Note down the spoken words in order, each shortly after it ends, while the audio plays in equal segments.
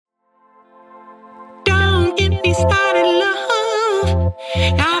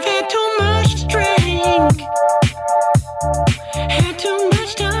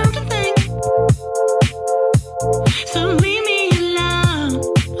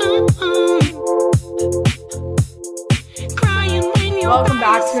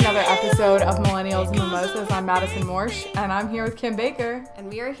back to another episode of Millennials and Mimosas. I'm Madison Morsch, and I'm here with Kim Baker. And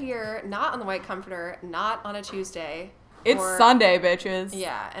we are here not on the White Comforter, not on a Tuesday. It's Sunday, bitches.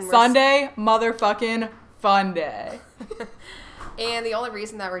 Yeah. And Sunday, motherfucking fun day. And the only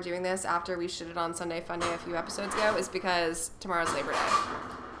reason that we're doing this after we shitted on Sunday Fun Day a few episodes ago is because tomorrow's Labor Day.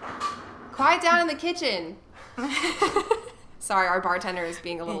 Quiet down in the kitchen. Sorry, our bartender is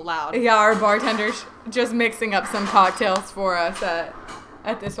being a little loud. Yeah, our bartender's just mixing up some cocktails for us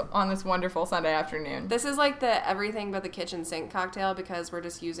on this wonderful Sunday afternoon. This is like the everything but the kitchen sink cocktail because we're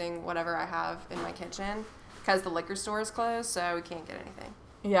just using whatever I have in my kitchen because the liquor store is closed, so we can't get anything.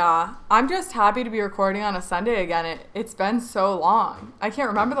 Yeah, I'm just happy to be recording on a Sunday again. It's been so long. I can't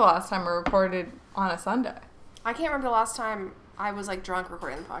remember the last time we recorded on a Sunday. I can't remember the last time I was like drunk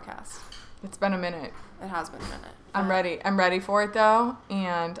recording the podcast. It's been a minute. It has been a minute. I'm ready. I'm ready for it though,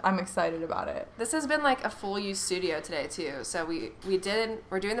 and I'm excited about it. This has been like a full use studio today too. So we're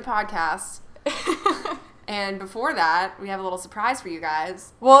doing the podcast. And before that, we have a little surprise for you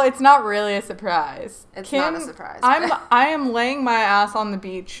guys. Well, it's not really a surprise. It's not a surprise. I am laying my ass on the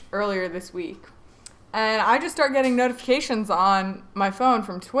beach earlier this week, and I just start getting notifications on my phone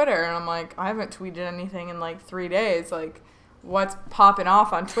from Twitter, and I'm like, I haven't tweeted anything in like 3 days. Like, what's popping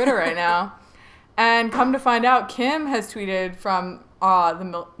off on Twitter right now? And come to find out, Kim has tweeted from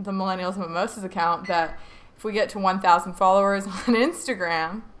the Millennials and Mimosas account that if we get to 1,000 followers on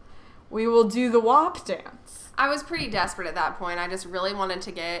Instagram, we will do the WAP dance. I was pretty desperate at that point. I just really wanted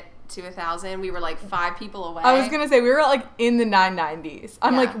to get to 1,000. We were like 5 people away. I was going to say, we were like in the 990s.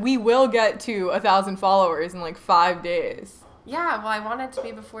 I'm like, we will get to 1,000 followers in like 5 days. Yeah, well, I wanted to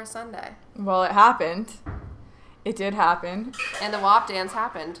be before Sunday. Well, it happened. It did happen. And the WAP dance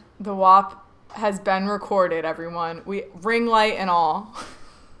happened. The WAP has been recorded, everyone. Ring light and all.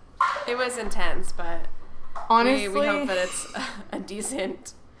 It was intense, but honestly, we hope that it's a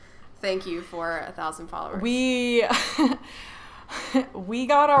decent thank you for 1,000 followers. We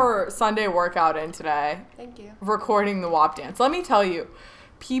got our Sunday workout in today. Thank you. Recording the WAP dance. Let me tell you,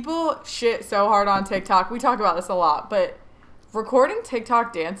 people shit so hard on TikTok. We talk about this a lot, but recording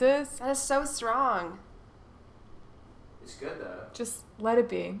TikTok dances. That is so strong. It's good though. Just let it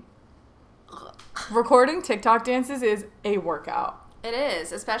be. Recording TikTok dances is a workout. It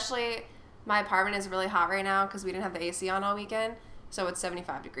is, especially my apartment is really hot right now because we didn't have the AC on all weekend, so it's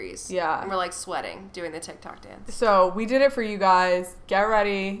 75 degrees. Yeah. And we're like sweating doing the TikTok dance. So we did it for you guys. Get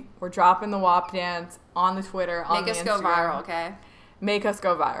ready. We're dropping the WAP dance on the Twitter, on the Instagram. Make us go viral, okay? Make us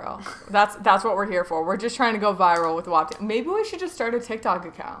go viral. That's what we're here for. We're just trying to go viral with the WAP dance. Maybe we should just start a TikTok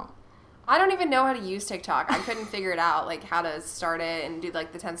account. I don't even know how to use TikTok. I couldn't figure it out, like how to start it and do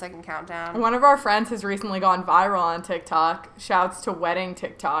like the 10-second countdown. One of our friends has recently gone viral on TikTok. Shouts to Wedding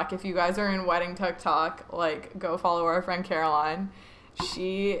TikTok. If you guys are in Wedding TikTok, like go follow our friend Caroline.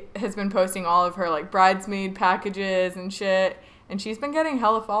 She has been posting all of her like bridesmaid packages and shit, and she's been getting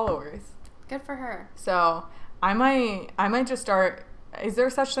hella followers. Good for her. So I might just start. Is there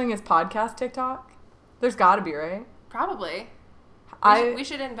such thing as podcast TikTok? There's got to be, right? Probably. We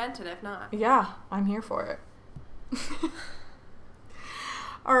should invent it if not. Yeah, I'm here for it.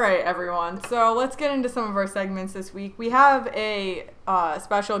 All right, everyone. So let's get into some of our segments this week. We have a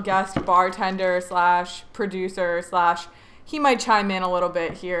special guest bartender / producer / he might chime in a little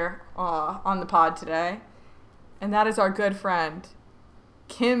bit here on the pod today. And that is our good friend,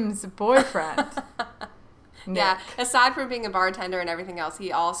 Kim's boyfriend. Nick. Yeah, aside from being a bartender and everything else,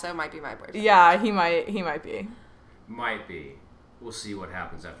 he also might be my boyfriend. Yeah, he might be. Might be. We'll see what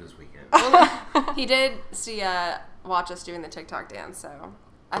happens after this weekend. Well, he did watch us doing the TikTok dance, so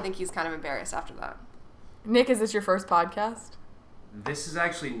I think he's kind of embarrassed after that. Nick, is this your first podcast? This is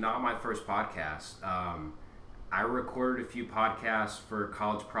actually not my first podcast. I recorded a few podcasts for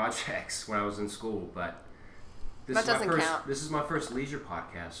college projects when I was in school, but that doesn't count. This is my first leisure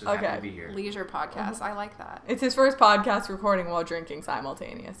podcast, so okay. happy to be here. Leisure podcast. I like that. It's his first podcast recording while drinking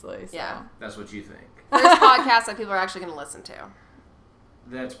simultaneously. So. Yeah. That's what you think. First podcast that people are actually going to listen to.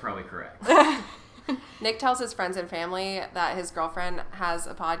 That's probably correct. Nick tells his friends and family that his girlfriend has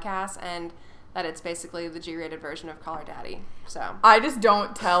a podcast and that it's basically the G-rated version of Call Her Daddy. So I just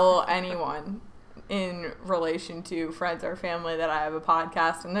don't tell anyone in relation to friends or family that I have a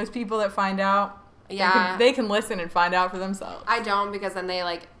podcast, and those people that find out, they can listen and find out for themselves. I don't, because then they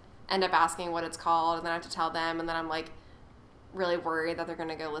like end up asking what it's called, and then I have to tell them, and then I'm like really worried that they're going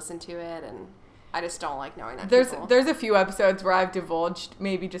to go listen to it, and I just don't like knowing that people. There's a few episodes where I've divulged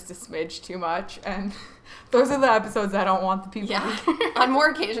maybe just a smidge too much, and those are the episodes I don't want the people to hear. On more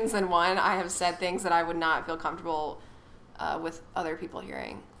occasions than one, I have said things that I would not feel comfortable with other people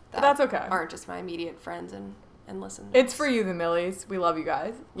hearing. But that's okay. Aren't just my immediate friends and and listen. It's for you, the Millies. We love you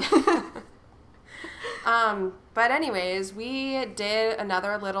guys. But anyways, we did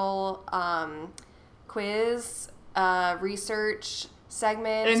another little quiz research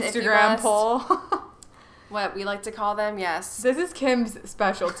segment. Instagram poll. What we like to call them, yes. This is Kim's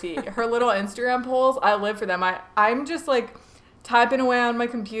specialty. Her little Instagram polls, I live for them. I'm just like typing away on my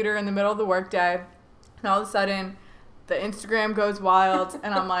computer in the middle of the workday, and all of a sudden the Instagram goes wild,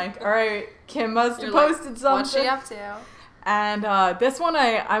 and I'm like, all right, Kim must have posted something. What's she up to? And this one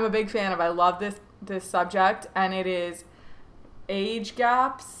I'm a big fan of. I love this subject, and it is age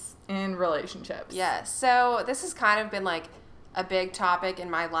gaps in relationships. Yes. So this has kind of been like a big topic in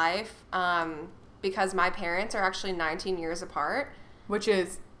my life because my parents are actually 19 years apart. Which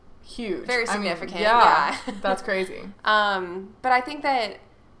is huge. Very significant. Yeah. That's crazy. But I think that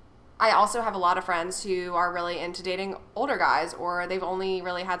I also have a lot of friends who are really into dating older guys, or they've only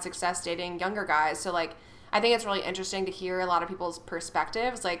really had success dating younger guys. So like, I think it's really interesting to hear a lot of people's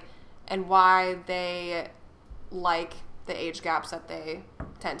perspectives, like, and why they like the age gaps that they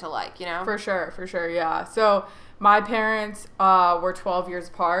tend to like, you know? For sure, yeah. So my parents were 12 years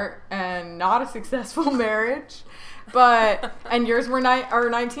apart and not a successful marriage, and yours were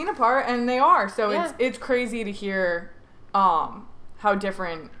 19 apart, and they are. So yeah. it's crazy to hear how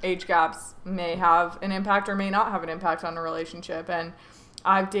different age gaps may have an impact or may not have an impact on a relationship. And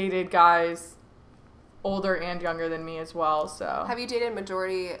I've dated guys older and younger than me as well. So have you dated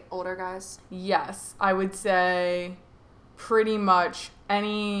majority older guys? Yes, I would say pretty much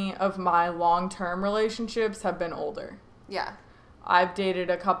any of my long-term relationships have been older. Yeah. I've dated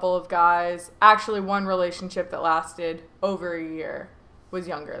a couple of guys. Actually, one relationship that lasted over a year was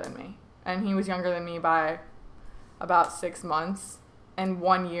younger than me. And he was younger than me by about 6 months and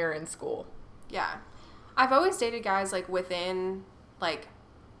 1 year in school. Yeah. I've always dated guys like within like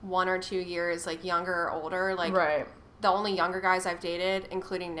 1 or 2 years, like younger or older. Like right. The only younger guys I've dated,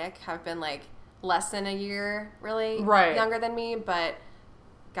 including Nick, have been like less than a year really right. younger than me. But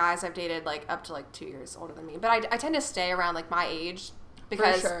guys I've dated like up to like 2 years older than me. But I tend to stay around like my age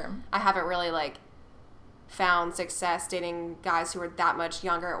because sure. I haven't really like found success dating guys who are that much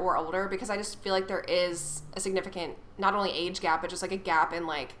younger or older, because I just feel like there is a significant not only age gap but just like a gap in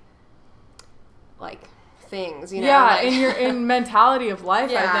like things, you know? Yeah, like, in mentality of life,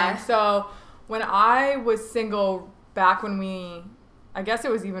 yeah. I think. So when I was single back when I guess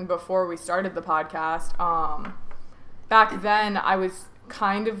it was even before we started the podcast, back then I was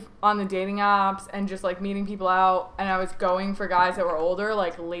kind of on the dating apps and just like meeting people out, and I was going for guys that were older,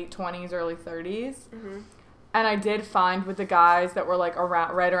 like late 20s, early 30s. Mm-hmm. And I did find with the guys that were like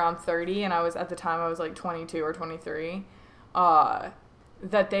right around 30, and at the time I was like 22 or 23,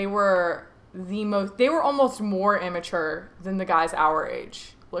 that they were almost more immature than the guys our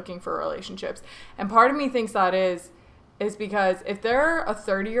age looking for relationships. And part of me thinks that is because if they're a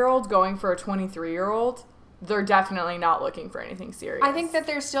 30-year-old going for a 23-year-old, they're definitely not looking for anything serious. I think that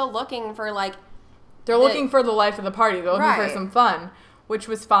they're still looking for like... They're looking for the life of the party. They're looking right. for some fun, which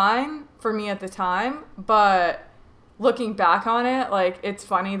was fine for me at the time. But looking back on it, like, it's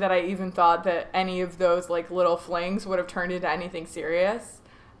funny that I even thought that any of those like little flings would have turned into anything serious,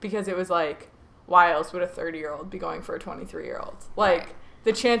 because it was like, why else would a 30-year-old be going for a 23-year-old? Like, right.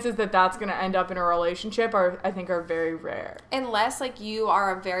 The chances that that's going to end up in a relationship I think are very rare. Unless like you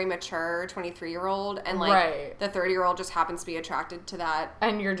are a very mature 23-year-old and like right. the 30-year-old just happens to be attracted to that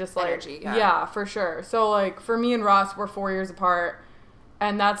and you're just like energy. Yeah, for sure. So like for me and Ross, we're 4 years apart,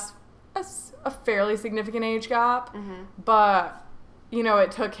 and that's a fairly significant age gap. Mm-hmm. But you know, it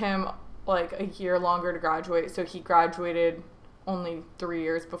took him like a year longer to graduate, so he graduated only 3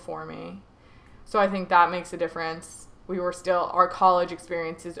 years before me. So I think that makes a difference. Our college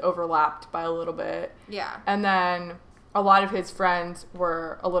experiences overlapped by a little bit. Yeah. And then a lot of his friends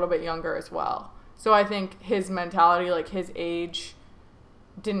were a little bit younger as well. So I think his mentality, like his age,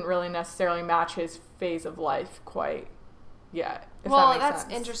 didn't really necessarily match his phase of life quite yet. Well, that's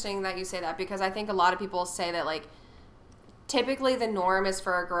interesting that you say that, because I think a lot of people say that like typically the norm is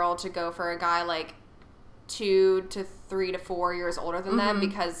for a girl to go for a guy like 2 to 3 to 4 years older than them,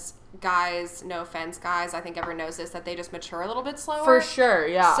 because guys, no offense guys, I think everyone knows this, that they just mature a little bit slower. For sure,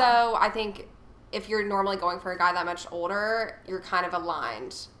 yeah. So I think if you're normally going for a guy that much older, you're kind of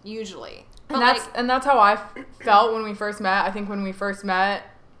aligned, usually. And that's how I felt when we first met. I think when we first met,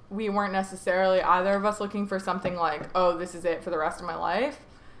 we weren't necessarily either of us looking for something like, oh, this is it for the rest of my life.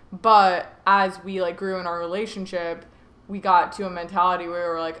 But as we like grew in our relationship, we got to a mentality where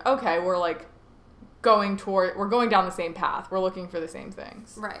we were like, okay, we're going down the same path. We're looking for the same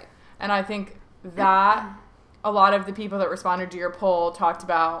things. Right. And I think that a lot of the people that responded to your poll talked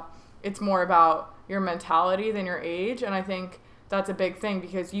about it's more about your mentality than your age. And I think that's a big thing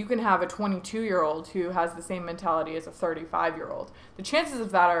because you can have a 22-year-old who has the same mentality as a 35-year-old. The chances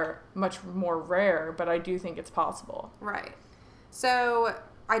of that are much more rare, but I do think it's possible. Right. So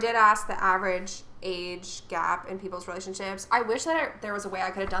I did ask the average age gap in people's relationships. I wish that there was a way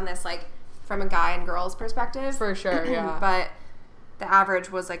I could have done this, like, from a guy and girl's perspective. For sure, yeah. But the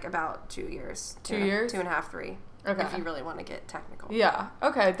average was, like, about 2 years. 2 years? 2.5, 3. Okay. If you really want to get technical. Yeah.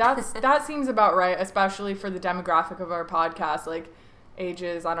 Okay. That seems about right, especially for the demographic of our podcast, like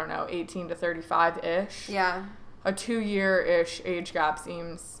ages, I don't know, 18 to 35-ish. Yeah. A 2-year-ish age gap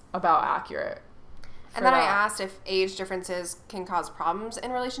seems about accurate. And then I asked if age differences can cause problems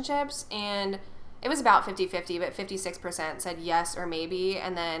in relationships, and it was about 50-50, but 56% said yes or maybe,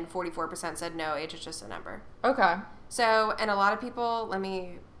 and then 44% said no, age is just a number. Okay. So, and a lot of people,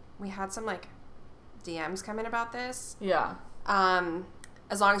 we had some, like, DMs come in about this. Yeah.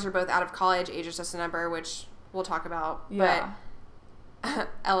 As long as you're both out of college, age is just a number, which we'll talk about. Yeah. But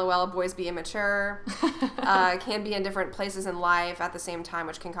LOL, boys be immature. Can be in different places in life at the same time,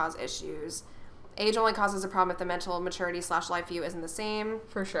 which can cause issues. Age only causes a problem if the mental maturity / life view isn't the same.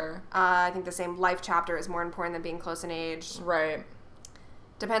 For sure. I think the same life chapter is more important than being close in age. Right.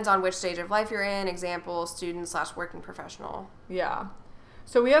 Depends on which stage of life you're in. Example, student / working professional. Yeah.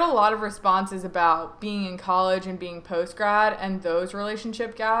 So we had a lot of responses about being in college and being post-grad and those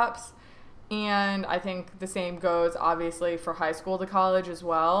relationship gaps. And I think the same goes, obviously, for high school to college as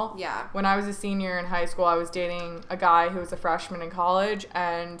well. Yeah. When I was a senior in high school, I was dating a guy who was a freshman in college,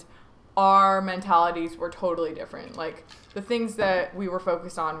 and our mentalities were totally different. Like, the things that we were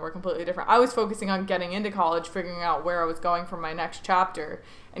focused on were completely different. I was focusing on getting into college, figuring out where I was going for my next chapter.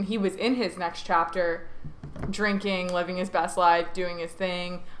 And he was in his next chapter, drinking, living his best life, doing his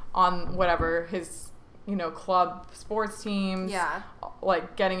thing on whatever his, club sports teams. Yeah.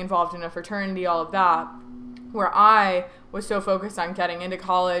 Like, getting involved in a fraternity, all of that. Where I was so focused on getting into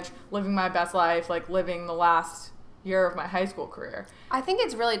college, living my best life, like, living the last year of my high school career. I think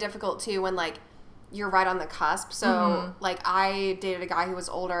it's really difficult too when, like, you're right on the cusp. So like, I dated a guy who was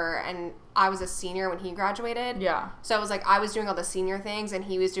older, and I was a senior when he graduated. Yeah. So it was like I was doing all the senior things and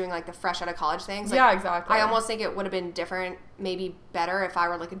he was doing like the fresh out of college things. Like, yeah, exactly. I almost think it would have been different, maybe better if I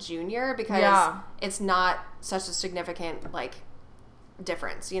were like a junior, because it's not such a significant like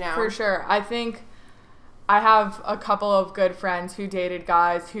difference, For sure. I think I have a couple of good friends who dated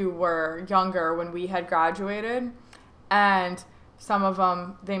guys who were younger when we had graduated, and some of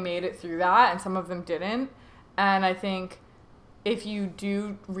them, they made it through that, and some of them didn't. And I think if you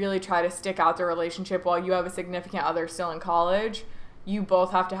do really try to stick out the relationship while you have a significant other still in college, you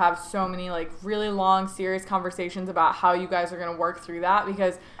both have to have so many, like, really long, serious conversations about how you guys are going to work through that,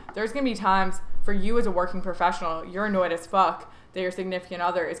 because there's going to be times for you as a working professional, you're annoyed as fuck that your significant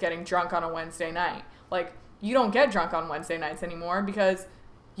other is getting drunk on a Wednesday night. Like, you don't get drunk on Wednesday nights anymore because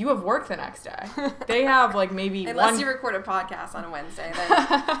you have work the next day. They have, like, maybe Unless you record a podcast on a Wednesday,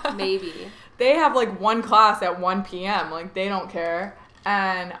 then maybe. They have, like, one class at 1 p.m. Like, they don't care.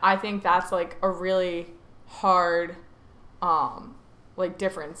 And I think that's, like, a really hard, like,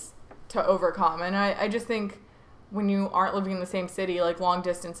 difference to overcome. And I just think when you aren't living in the same city, like, long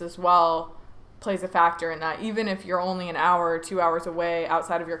distance as well plays a factor in that. Even if you're only an hour or 2 hours away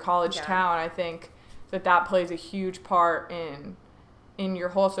outside of your college town, I think that plays a huge part in your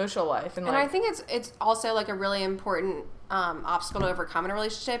whole social life. And I think it's also like a really important obstacle to overcome in a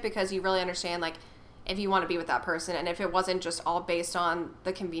relationship, because you really understand, like, if you want to be with that person, and if it wasn't just all based on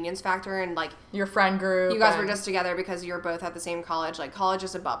the convenience factor and like your friend group, you guys were just together because you're both at the same college. Like, college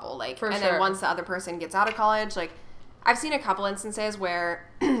is a bubble, like, then once the other person gets out of college, like, I've seen a couple instances where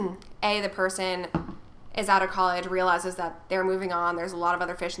the person is out of college, realizes that they're moving on, there's a lot of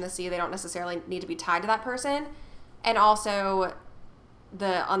other fish in the sea, they don't necessarily need to be tied to that person, and also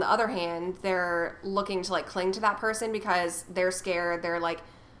on the other hand, they're looking to, like, cling to that person because they're scared. They're, like,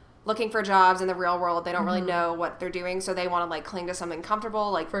 looking for jobs in the real world. They don't really know what they're doing, so they want to, like, cling to something comfortable,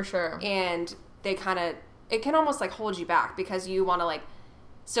 like, for sure. And they it can almost, like, hold you back because you want to, like,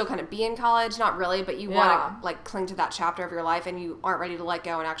 still kind of be in college, not really, but you want to, like, cling to that chapter of your life, and you aren't ready to let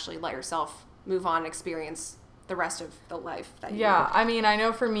go and actually let yourself move on and experience the rest of the life that you lived. I mean, I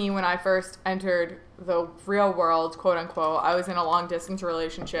know for me, when I first entered the real world, quote unquote, I was in a long distance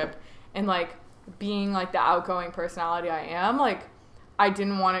relationship, and, like, being, like, the outgoing personality I am, like, I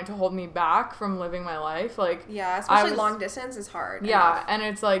didn't want it to hold me back from living my life. Like, especially long distance is hard. And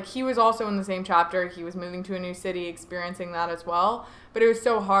it's like, he was also in the same chapter. He was moving to a new city, experiencing that as well. But it was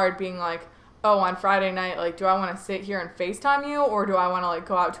so hard being like, oh, on Friday night, like, do I want to sit here and FaceTime you, or do I want to, like,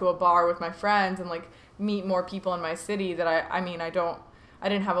 go out to a bar with my friends and, like, meet more people in my city that I I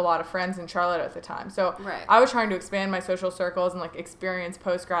didn't have a lot of friends in Charlotte at the time. So Right. I was trying to expand my social circles and like experience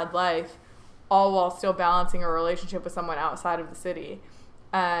post-grad life, all while still balancing a relationship with someone outside of the city.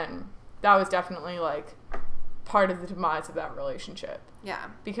 And that was definitely like part of the demise of that relationship.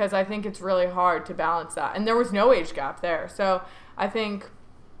 Yeah. Because I think it's really hard to balance that. And there was no age gap there. So I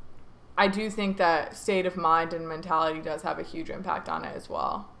do think that state of mind and mentality does have a huge impact on it as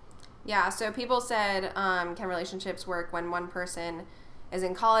well. Yeah, so people said, can relationships work when one person is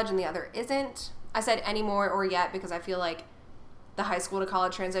in college and the other isn't? I said anymore or yet because I feel like the high school to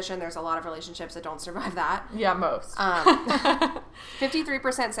college transition, there's a lot of relationships that don't survive that. Yeah, most.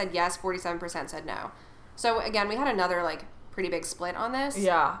 53% said yes, 47% said no. So again, we had another like pretty big split on this.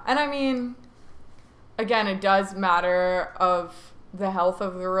 Yeah. And I mean, again, it does matter of the health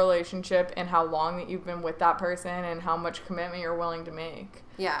of the relationship and how long that you've been with that person and how much commitment you're willing to make.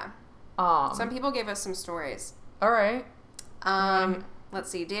 Yeah. Some people gave us some stories. All right. Let's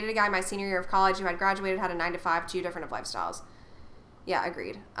see. Dated a guy my senior year of college who had graduated, had a 9-to-5, 2 different of lifestyles. Yeah,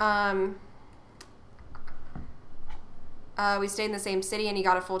 agreed. We stayed in the same city and he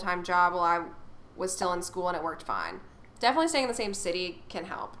got a full-time job while I was still in school and it worked fine. Definitely staying in the same city can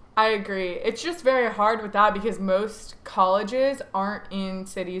help. I agree. It's just very hard with that because most colleges aren't in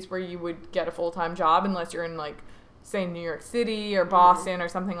cities where you would get a full-time job unless you're in, like, say, New York City or Boston or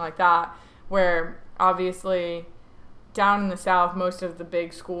something like that, where obviously down in the South, most of the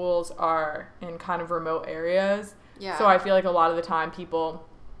big schools are in kind of remote areas. Yeah. So I feel like a lot of the time people,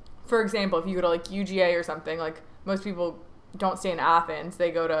 for example, if you go to, like, UGA or something, like, most people don't stay in Athens. They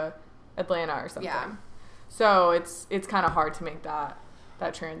go to Atlanta or something. Yeah. So it's kind of hard to make that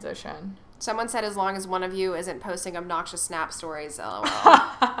transition. Someone said as long as one of you isn't posting obnoxious Snap stories, LOL.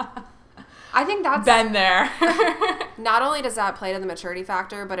 I think that's... Been there. Not only does that play to the maturity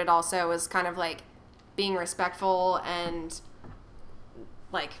factor, but it also is kind of like being respectful and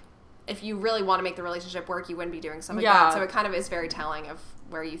like if you really want to make the relationship work, you wouldn't be doing something like that. So it kind of is very telling of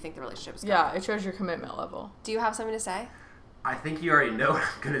where you think the relationship is going. Yeah, it shows your commitment level. Do you have something to say? I think you already know what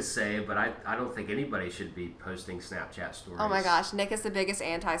I'm going to say, but I don't think anybody should be posting Snapchat stories. Oh my gosh, Nick is the biggest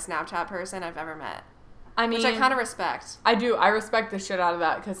anti-Snapchat person I've ever met. I mean, which I kind of respect. I do. I respect the shit out of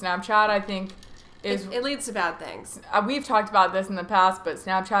that because Snapchat, I think, is... It leads to bad things. We've talked about this in the past, but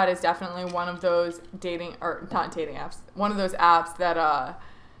Snapchat is definitely one of those not dating apps, one of those apps that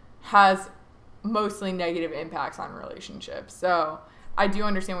has mostly negative impacts on relationships. So I do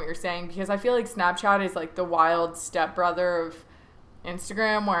understand what you're saying because I feel like Snapchat is like the wild stepbrother of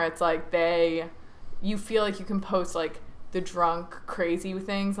Instagram where it's like you feel like you can post like the drunk, crazy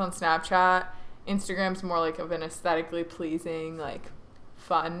things on Snapchat. Instagram's more like of an aesthetically pleasing, like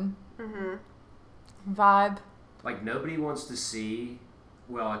fun vibe. Like nobody wants to see,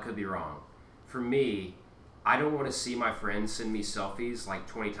 well, I could be wrong. For me, I don't want to see my friends send me selfies like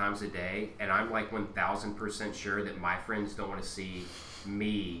 20 times a day, and I'm like 1,000% sure that my friends don't want to see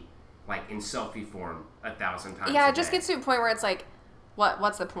me like in selfie form 1,000 times. Yeah, it just gets to a point where it's like,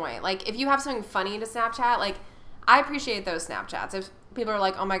 what's the point? Like, if you have something funny to Snapchat, like, I appreciate those Snapchats. If people are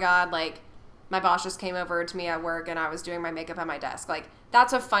like, oh my god, like, my boss just came over to me at work and I was doing my makeup at my desk. Like,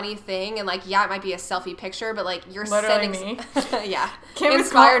 that's a funny thing. And, like, yeah, it might be a selfie picture, but, like, you're literally sending... me. Yeah. Kim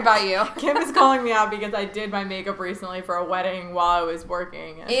Inspired by you. Kim is calling me out because I did my makeup recently for a wedding while I was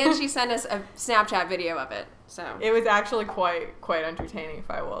working. And she sent us a Snapchat video of it. So it was actually quite entertaining, if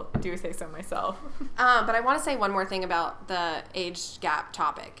I will do say so myself. But I want to say one more thing about the age gap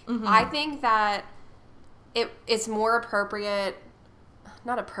topic. I think that it's more appropriate...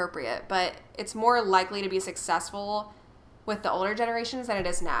 Not appropriate, but it's more likely to be successful with the older generations than it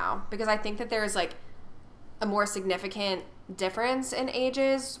is now. Because I think that there's like a more significant difference in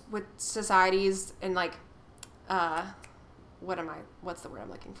ages with societies and like, what's the word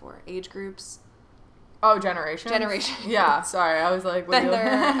I'm looking for? Age groups? Oh, generation? Yeah, sorry. I was like, then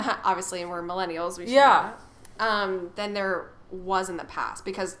there, obviously, we're millennials. We should know that. Then there was in the past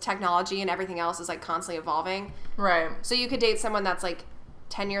because technology and everything else is like constantly evolving. Right. So you could date someone that's like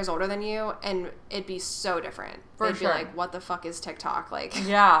 10 years older than you and it'd be so different. They'd be like, what the fuck is TikTok? Like,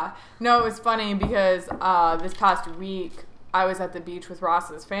 yeah. No, it was funny because this past week I was at the beach with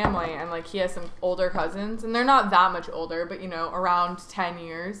Ross's family and like he has some older cousins and they're not that much older, but you know, around 10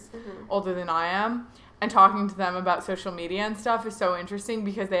 years older than I am. And talking to them about social media and stuff is so interesting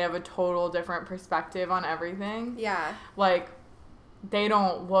because they have a total different perspective on everything. Yeah. Like, they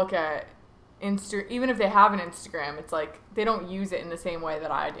don't look at even if they have an Instagram, it's like they don't use it in the same way that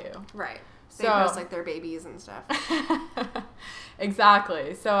I do. Right. They post like their babies and stuff.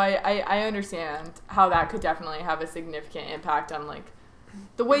 Exactly. So I understand how that could definitely have a significant impact on like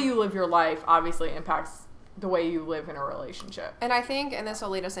the way you live your life obviously impacts the way you live in a relationship. And I think, and this will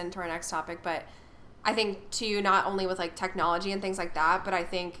lead us into our next topic, but I think too, not only with like technology and things like that, but I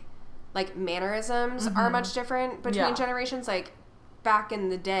think like mannerisms are much different between generations. Like back in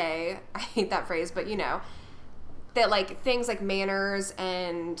the day, I hate that phrase, but you know, that like things like manners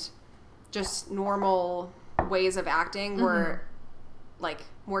and just normal ways of acting were like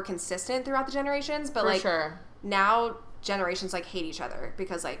more consistent throughout the generations. But like now generations like hate each other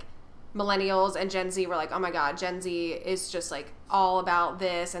because like millennials and Gen Z were like, oh my God, Gen Z is just like all about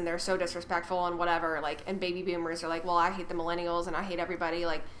this and they're so disrespectful and whatever. Like, and baby boomers are like, well, I hate the millennials and I hate everybody.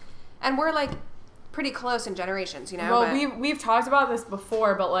 Like, and we're like pretty close in generations, you know? Well, we've talked about this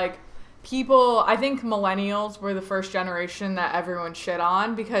before, but like people, I think millennials were the first generation that everyone shit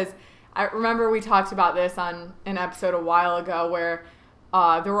on, because I remember we talked about this on an episode a while ago where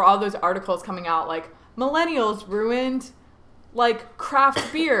there were all those articles coming out like millennials ruined like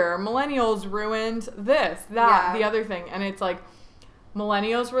craft beer, millennials ruined this, that, the other thing. And it's like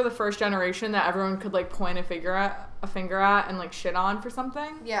millennials were the first generation that everyone could like point a finger at and like shit on for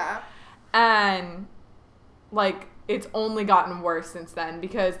something. Yeah. And like it's only gotten worse since then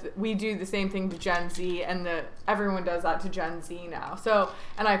because we do the same thing to Gen Z and everyone does that to Gen Z now. So,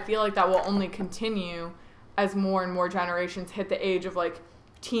 and I feel like that will only continue as more and more generations hit the age of like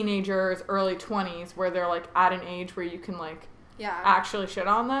teenagers, early 20s, where they're like at an age where you can like actually shit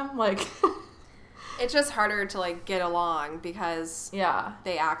on them. Like it's just harder to like get along because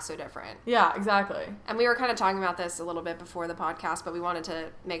they act so different. Yeah, exactly. And we were kind of talking about this a little bit before the podcast, but we wanted to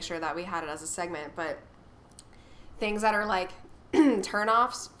make sure that we had it as a segment. But things that are like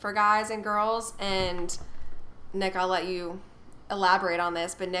turnoffs for guys and girls, and Nick, I'll let you elaborate on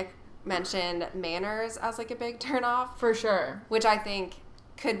this, but Nick mentioned manners as like a big turnoff. For sure. Which I think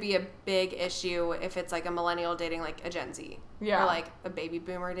could be a big issue if it's like a millennial dating like a Gen Z. Yeah. Or like a baby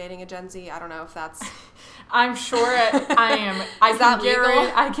boomer dating a Gen Z. I don't know if that's... I'm sure I am.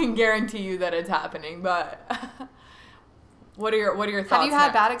 I can guarantee you that it's happening, but what are your thoughts? Have you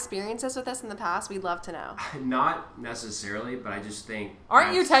had bad experiences with this in the past? We'd love to know. Not necessarily, but I just think...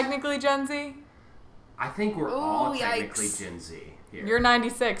 Aren't you technically Gen Z? I think we're all technically Gen Z here. You're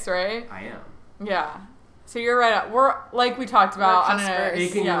 96, right? I am. Yeah. So you're right. We're like we talked about.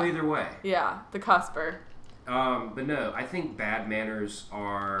 It can go either way. Yeah, the cusper. But no, I think bad manners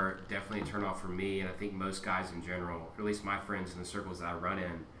are definitely a turn off for me, and I think most guys in general, or at least my friends in the circles that I run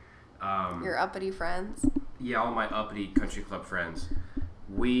in. Your uppity friends? Yeah, all my uppity country club friends.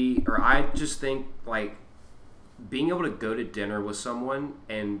 I just think like being able to go to dinner with someone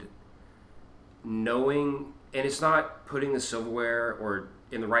and knowing, and it's not putting the silverware or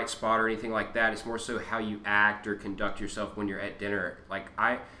in the right spot or anything like that. It's more so how you act or conduct yourself when you're at dinner. Like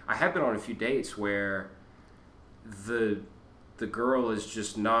I have been on a few dates where the girl is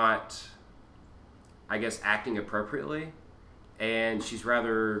just not, I guess, acting appropriately, and she's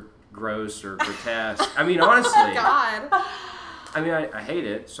rather gross or grotesque. I mean, honestly. Oh, God. I mean, I hate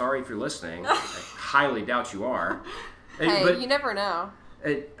it. Sorry if you're listening. I highly doubt you are. Hey, but you never know.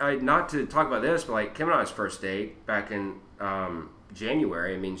 Not to talk about this, but like Kim and I's first date back in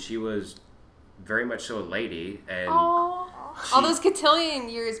January, I mean, she was very much so a lady, and all those cotillion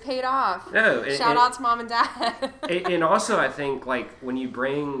years paid off. No, shout out to mom and dad. And also, I think like when you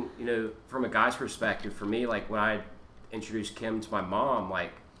bring, from a guy's perspective, for me, like when I introduced Kim to my mom,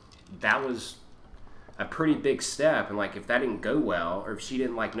 like that was a pretty big step, and like if that didn't go well, or if she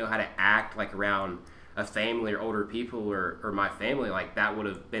didn't like know how to act like around a family or older people or my family, like that would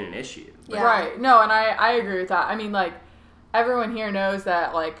have been an issue. Yeah. Right. No, and I agree with that. I mean, like everyone here knows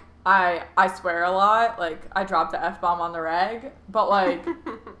that like I swear a lot. Like I drop the F-bomb on the reg, but like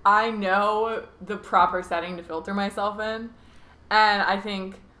I know the proper setting to filter myself in. And I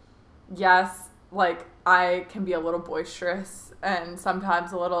think yes, like I can be a little boisterous and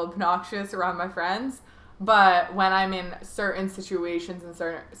sometimes a little obnoxious around my friends, but when I'm in certain situations and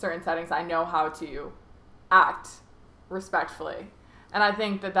certain settings, I know how to act respectfully. And I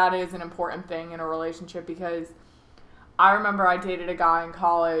think that is an important thing in a relationship, because I remember I dated a guy in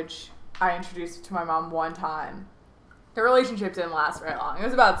college. I introduced him to my mom one time. The relationship didn't last very long. It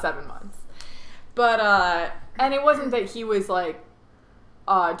was about 7 months. But, and it wasn't that he was like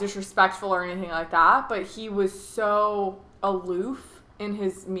disrespectful or anything like that, but he was so aloof in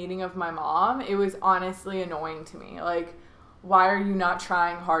his meeting of my mom. It was honestly annoying to me. Like, why are you not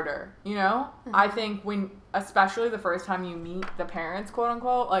trying harder? You know? Mm-hmm. I think especially the first time you meet the parents, quote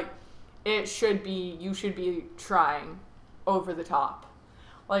unquote, like you should be trying over the top.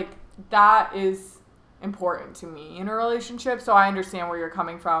 Like that is important to me in a relationship. So I understand where you're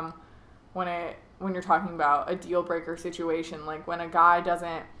coming from when you're talking about a deal breaker situation. Like when a guy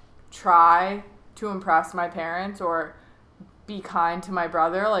doesn't try to impress my parents or be kind to my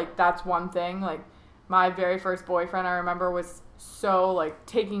brother. Like, that's one thing. Like, my very first boyfriend, I remember, was so, like,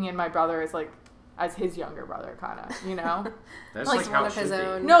 taking in my brother as, like, as his younger brother, kind of, you know? That's Like, like one how it of his should be.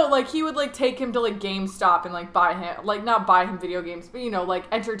 own. No, like, he would, like, take him to, like, GameStop and, like, buy him, like, not buy him video games, but, you know, like,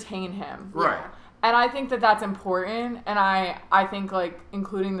 entertain him. Right. And I think that that's important, and I think, like,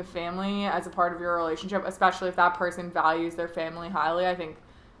 including the family as a part of your relationship, especially if that person values their family highly, I think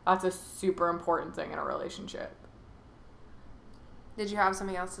that's a super important thing in a relationship. Did you have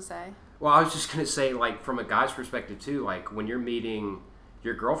something else to say? Well, I was just going to say, like, from a guy's perspective, too, like, when you're meeting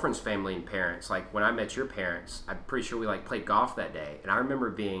your girlfriend's family and parents, like, when I met your parents, I'm pretty sure we, like, played golf that day, and I remember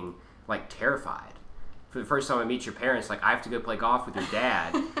being, like, terrified. For the first time I meet your parents, like, I have to go play golf with your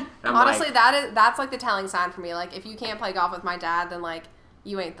dad. And I'm Honestly, like, that's like the telling sign for me. Like, if you can't play golf with my dad, then like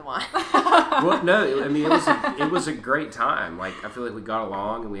you ain't the one. well, no, I mean, it was a great time. Like, I feel like we got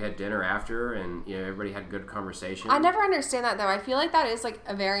along and we had dinner after, and you know, everybody had good conversation. I never understand that though. I feel like that is like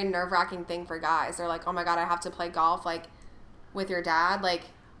a very nerve-wracking thing for guys. They're like, oh my god, I have to play golf like with your dad. Like,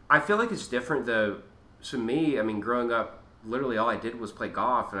 I feel like it's different though. So me, I mean, growing up, literally all I did was play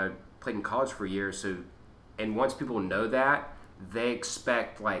golf, and I played in college for a year. So, and once people know that, they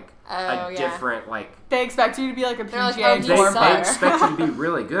expect like different like. They expect you to be like a They're like, PGA oh, Tour you suck. They player. expect you to be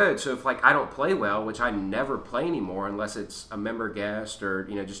really good. So if like I don't play well, which I never play anymore unless it's a member guest or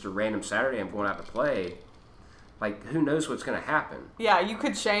you know just a random Saturday I'm going out to play. Like who knows what's going to happen? Yeah, you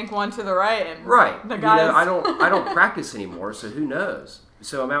could shank one to the right and Right. the You guys. know, I don't practice anymore, so who knows?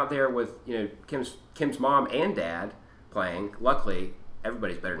 So I'm out there with you know Kim's mom and dad playing. Luckily,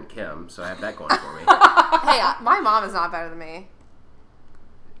 everybody's better than Kim, so I have that going for me. hey, my mom is not better than me.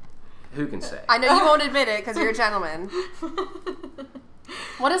 Who can say? I know you won't admit it because you're a gentleman.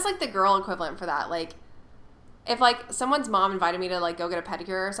 What is like the girl equivalent for that? Like, if like someone's mom invited me to like go get a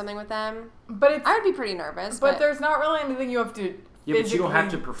pedicure or something with them, But it's I would be pretty nervous. but there's not really anything you have to Yeah, but you don't have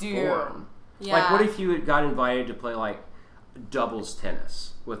to physically perform. Yeah. Like, what if you had got invited to play like doubles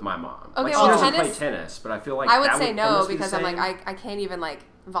tennis with my mom? Okay, like, well, she doesn't tennis- play tennis, but I feel like I would that say no almost be the because I'm like same. I can't even like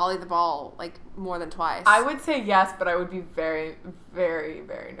volley the ball like more than twice. I would say yes, but I would be very, very,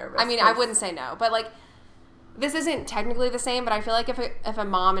 very nervous. I mean, I wouldn't say no, but like this isn't technically the same. But I feel like if a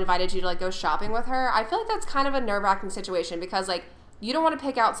mom invited you to like go shopping with her, I feel like that's kind of a nerve-wracking situation because like you don't want to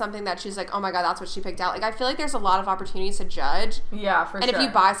pick out something that she's like, oh my god, that's what she picked out. Like I feel like there's a lot of opportunities to judge. Yeah, for And sure. if you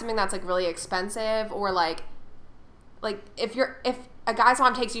buy something that's like really expensive or like if a guy's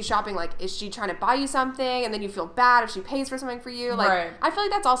mom takes you shopping, like is she trying to buy you something and then you feel bad if she pays for something for you? Like Right. I feel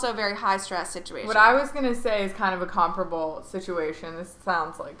like that's also a very high stress situation. What I was gonna say is kind of a comparable situation. This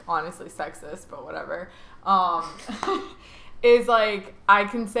sounds like honestly sexist, but whatever. Is like I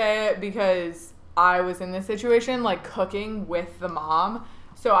can say it because I was in this situation, like cooking with the mom.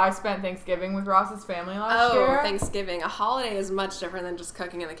 So I spent Thanksgiving with Ross's family last year. Thanksgiving. A holiday is much different than just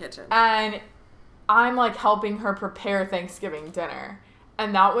cooking in the kitchen. And I'm like helping her prepare Thanksgiving dinner.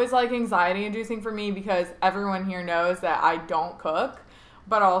 And that was like anxiety inducing for me because everyone here knows that I don't cook.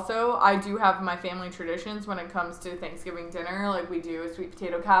 But also I do have my family traditions when it comes to Thanksgiving dinner. Like we do a sweet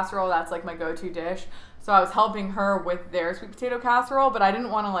potato casserole. That's like my go-to dish. So I was helping her with their sweet potato casserole, but I didn't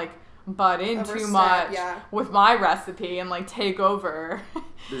want to like butt in too Overstep, much yeah. with my recipe and like take over.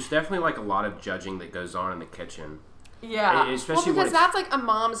 There's definitely like a lot of judging that goes on in the kitchen. Yeah. Especially Well, when because that's like a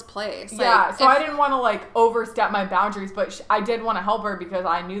mom's place. Yeah, Like, so I didn't want to like overstep my boundaries, but I did want to help her because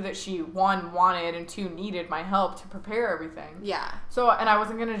I knew that she one wanted and two needed my help to prepare everything. Yeah. So and I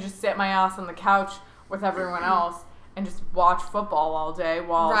wasn't gonna just sit my ass on the couch with everyone else and just watch football all day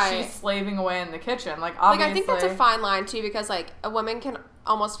while Right. she's slaving away in the kitchen. Like Like, obviously, I think that's a fine line, too, because, like, a woman can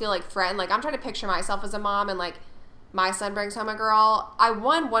almost feel like threatened. Like, I'm trying to picture myself as a mom, and, like, my son brings home a girl. I,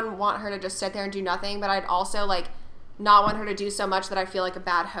 wouldn't want her to just sit there and do nothing, but I'd also, like, not want her to do so much that I feel like a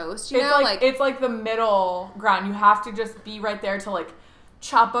bad host, you it's know? like it's like the middle ground. You have to just be right there to like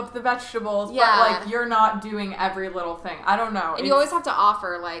chop up the vegetables, Yeah. but like you're not doing every little thing. I don't know. And you always have to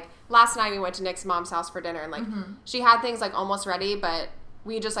offer, like, last night we went to Nick's mom's house for dinner, and, like, she had things, like, almost ready, but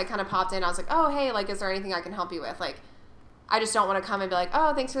we just, like, kind of popped in. I was like, oh, hey, like, is there anything I can help you with? Like, I just don't want to come and be like,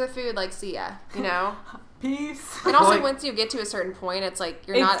 oh, thanks for the food, like, see ya, you know? peace. And also, Like- once you get to a certain point, it's like,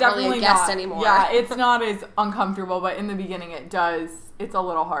 you're It's not really a definitely guest not. anymore. Yeah, it's not as uncomfortable, but in the beginning it's a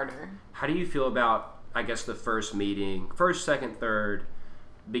little harder. How do you feel about, I guess, the first meeting, first, second, third,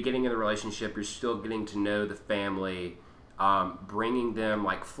 beginning of the relationship? You're still getting to know the family, bringing them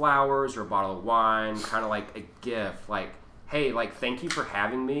like flowers or a bottle of wine, kind of like a gift, like, hey, like, thank you for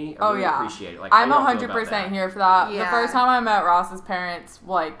having me. I really appreciate it. Like, I'm how y'all feel about 100% that? here for that. Yeah. The first time I met Ross's parents,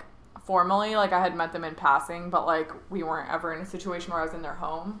 like, formally, like, I had met them in passing, but, like, we weren't ever in a situation where I was in their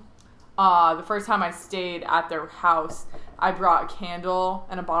home. the first time I stayed at their house, I brought a candle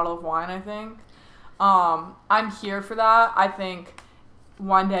and a bottle of wine, I think. I'm here for that. I think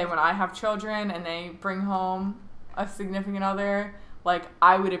one day when I have children and they bring home a significant other, like,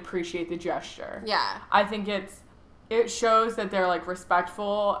 I would appreciate the gesture. Yeah. I think it shows that they're, like,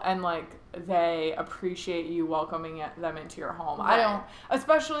 respectful and, like, they appreciate you welcoming them into your home. Right. I don't,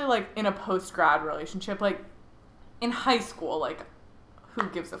 especially, like, in a post-grad relationship, like, in high school, like, who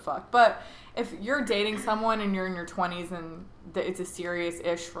gives a fuck? But if you're dating someone and you're in your 20s and it's a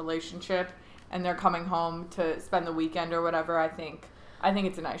serious-ish relationship and they're coming home to spend the weekend or whatever, I think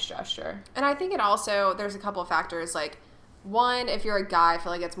it's a nice gesture. And I think it also, there's a couple of factors. Like, one, if you're a guy, I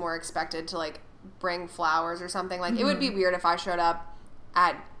feel like it's more expected to, like, bring flowers or something. Like, it would be weird if I showed up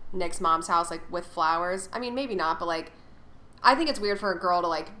at Nick's mom's house, like, with flowers. I mean, maybe not, but, like, I think it's weird for a girl to,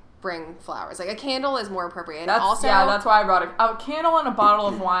 like, bring flowers. Like, a candle is more appropriate. And that's why I brought a candle and a bottle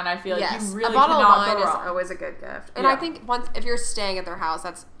of wine. I feel like you really a bottle of cannot wine go wrong. is always a good gift. And I think if you're staying at their house,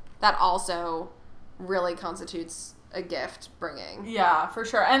 that also really constitutes a gift bringing. Yeah, for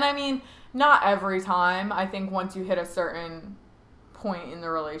sure. And I mean, not every time. I think once you hit a certain point in the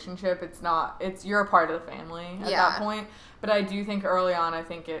relationship, you're a part of the family at that point. But I do think early on, I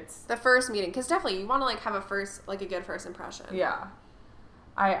think it's the first meeting, because definitely you want to, like, have a good first impression. Yeah.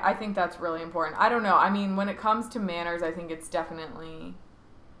 I think that's really important. I don't know. I mean, when it comes to manners, I think it's definitely,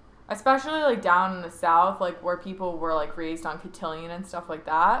 especially, like, down in the South, like, where people were, like, raised on cotillion and stuff like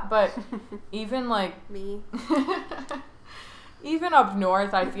that. But even, like, Me. even up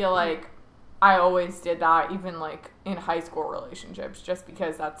north, I feel like I always did that, even, like, in high school relationships, just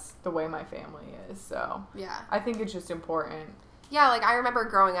because that's the way my family is. So Yeah. I think it's just important. Yeah, like, I remember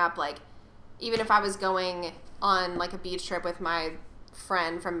growing up, like, even if I was going on, like, a beach trip with my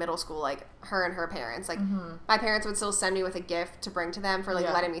friend from middle school, like, her and her parents, like, my parents would still send me with a gift to bring to them for, like,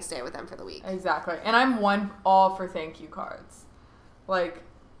 letting me stay with them for the week. Exactly. And I'm all for thank you cards. Like,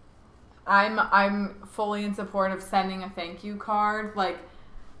 I'm fully in support of sending a thank you card. Like,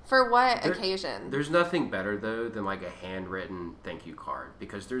 for what occasion? There's nothing better, though, than, like, a handwritten thank you card,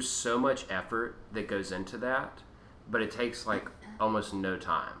 because there's so much effort that goes into that, but it takes, like, almost no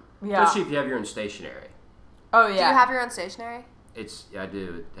time. Yeah. Especially if you have your own stationery. oh yeah. Do you have your own stationery? I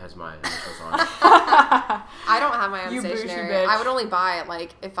do. It has my initials on it. I don't have my own You bougie stationery. bitch. I would only buy it,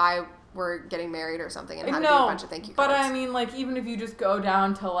 like, if I were getting married or something and had to do a bunch of thank you cards. But I mean, like, even if you just go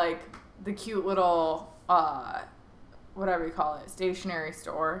down to, like, the cute little, whatever you call it, stationery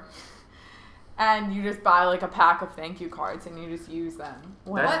store, and you just buy, like, a pack of thank you cards and you just use them.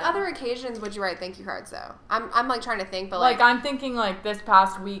 What other occasions would you write thank you cards, though? I'm like, trying to think, but, like, I'm thinking, like, this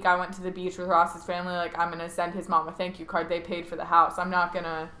past week I went to the beach with Ross's family. Like, I'm going to send his mom a thank you card. They paid for the house. I'm not going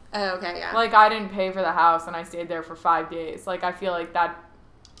to... Oh, okay, yeah. Like, I didn't pay for the house and I stayed there for 5 days. Like, I feel like that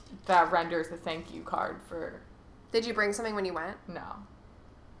renders a thank you card for... Did you bring something when you went? No.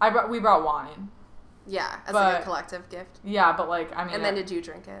 We brought wine. Yeah, as like a collective gift. Yeah, but, like, I mean... And then did you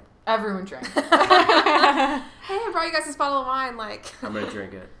drink it? Everyone drank. Hey, I brought you guys this bottle of wine, like... I'm going to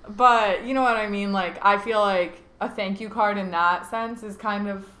drink it. But, you know what I mean? Like, I feel like a thank you card in that sense is kind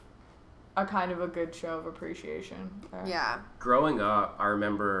of a good show of appreciation. Yeah. Growing up, I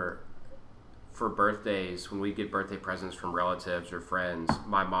remember for birthdays, when we get birthday presents from relatives or friends,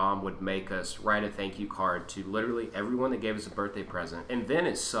 my mom would make us write a thank you card to literally everyone that gave us a birthday present. And then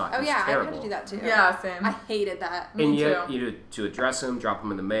it sucked. Oh, It yeah, was terrible. I had to do that, too. Yeah, same. I hated that. And Me yet, too. to address them, drop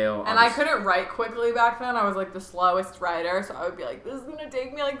them in the mail. And I couldn't write quickly back then. I was, like, the slowest writer, so I would be like, this is going to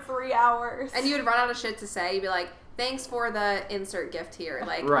take me, like, 3 hours. And you would run out of shit to say. You'd be like, thanks for the insert gift here.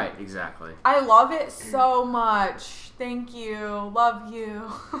 Like, Right, exactly. I love it so much. Thank you. Love you.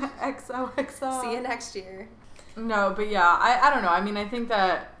 XOXO. see you next year. No, but yeah, I don't know. I mean, I think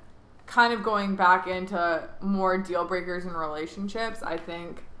that kind of going back into more deal breakers in relationships, I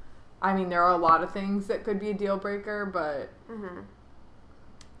mean, there are a lot of things that could be a deal breaker, but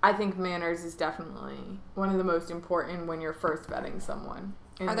I think manners is definitely one of the most important when you're first vetting someone.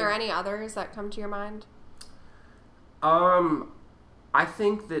 Are there any others that come to your mind? I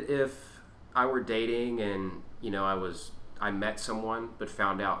think that if I were dating and, I met someone but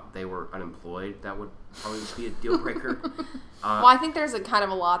found out they were unemployed, that would probably be a deal breaker. Well, I think there's a kind of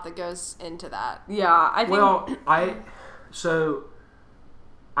a lot that goes into that. Yeah, I think... So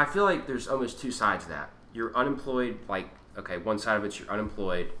I feel like there's almost two sides to that. You're unemployed, like, okay, one side of it's you're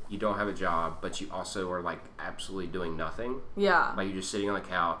unemployed, you don't have a job, but you also are, like, absolutely doing nothing. Yeah. Like, you're just sitting on the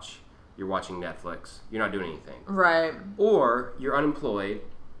couch, you're watching Netflix, you're not doing anything. Right. Or you're unemployed,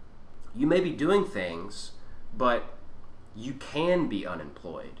 you may be doing things, but you can be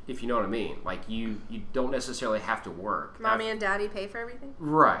unemployed, if you know what I mean. Like, you don't necessarily have to work. Mommy and daddy pay for everything?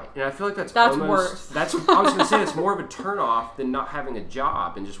 Right. And I feel like that's worse. I was going to say, it's more of a turnoff than not having a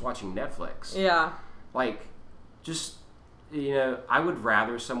job and just watching Netflix. Yeah. Like, just, I would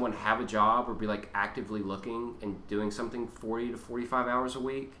rather someone have a job or be, like, actively looking and doing something 40 to 45 hours a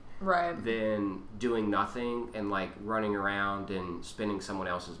week. Right. Than doing nothing and, like, running around and spending someone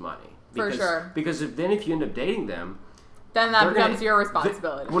else's money. For sure. Because if you end up dating them, then that becomes your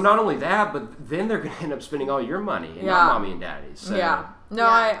responsibility. Well, not only that, but then they're going to end up spending all your money and not mommy and daddy's. So. Yeah. No,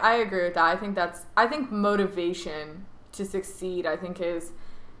 yeah. I agree with that. I think motivation to succeed, I think, is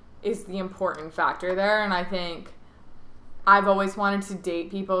the important factor there. And I think I've always wanted to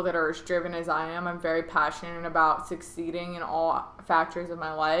date people that are as driven as I am. I'm very passionate about succeeding in all factors of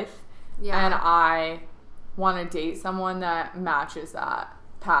my life. Yeah. And I want to date someone that matches that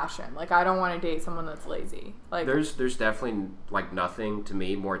passion. Like, I don't want to date someone that's lazy. Like, there's definitely, like, nothing to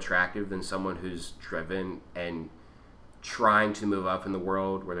me more attractive than someone who's driven and trying to move up in the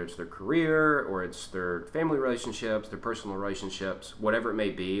world, whether it's their career or it's their family relationships, their personal relationships, whatever it may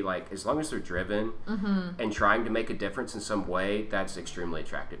be. Like, as long as they're driven and trying to make a difference in some way, that's extremely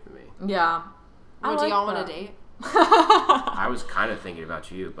attractive to me. Yeah. Well, do y'all want to date? I was kind of thinking about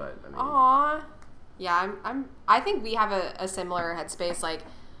you, but I mean. Aww. Yeah, I think we have a similar headspace. Like,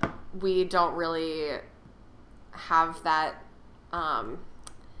 we don't really have that,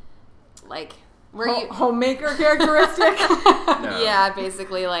 like, homemaker characteristic. No. Yeah,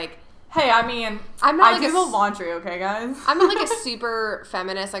 basically, like. Hey, I mean, I'm not I do the laundry, okay, guys? I'm not like a super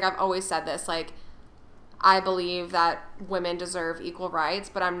feminist. Like, I've always said this. Like, I believe that women deserve equal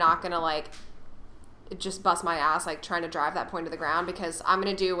rights, but I'm not gonna, like, just bust my ass, like, trying to drive that point to the ground, because I'm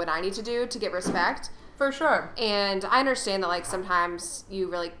going to do what I need to do to get respect. For sure. And I understand that, like, sometimes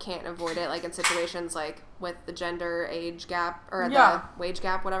you really can't avoid it, like, in situations, like, with the gender age gap, or the wage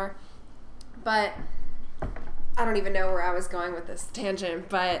gap, whatever. But I don't even know where I was going with this tangent,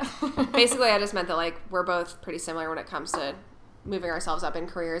 but basically I just meant that, like, we're both pretty similar when it comes to moving ourselves up in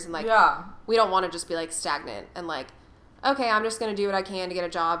careers, and, like, we don't want to just be, like, stagnant and, like, okay, I'm just going to do what I can to get a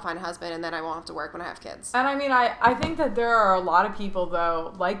job, find a husband, and then I won't have to work when I have kids. And I mean, I think that there are a lot of people,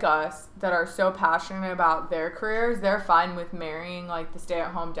 though, like us, that are so passionate about their careers, they're fine with marrying, like, the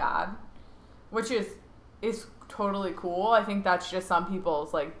stay-at-home dad, which is totally cool. I think that's just some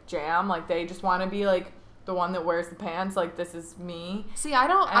people's, like, jam. Like, they just want to be, like, the one that wears the pants. Like, this is me. See, I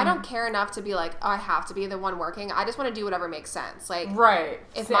don't care enough to be like, oh, I have to be the one working. I just want to do whatever makes sense. Like, right.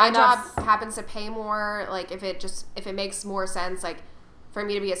 If my job happens to pay more, like, if it makes more sense, like, for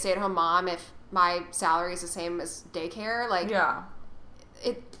me to be a stay-at-home mom, if my salary is the same as daycare, like, yeah,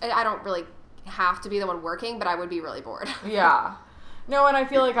 I don't really have to be the one working, but I would be really bored. Yeah. No, and I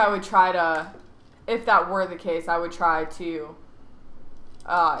feel like I would try to, if that were the case, I would try to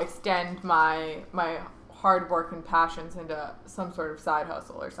extend my hard work and passions into some sort of side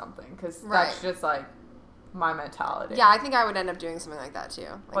hustle or something, because that's just, like, my mentality. Yeah, I think I would end up doing something like that too,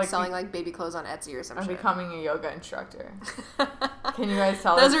 like selling, like, baby clothes on Etsy or something. I'm becoming a yoga instructor. Can you guys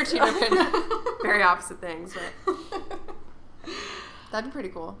tell? Those are two different, very opposite things, but that'd be pretty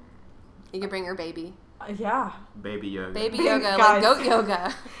cool. You could bring your baby. Yeah. Baby yoga. Baby yoga, like goat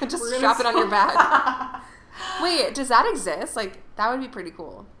yoga. Just strap it on your back. Wait, does that exist? Like, that would be pretty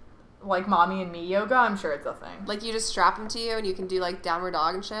cool. Like mommy and me yoga? I'm sure it's a thing. Like, you just strap them to you and you can do, like, downward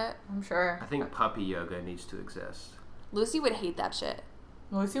dog and shit? I'm sure. I think puppy yoga needs to exist. Lucy would hate that shit.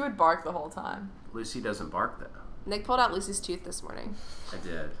 Lucy would bark the whole time. Lucy doesn't bark, though. Nick pulled out Lucy's tooth this morning. I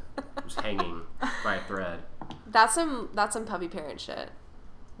did. It was hanging by a thread. That's some puppy parent shit.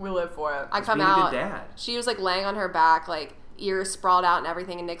 We live for it. I come out. She was, like, laying on her back, like, ears sprawled out and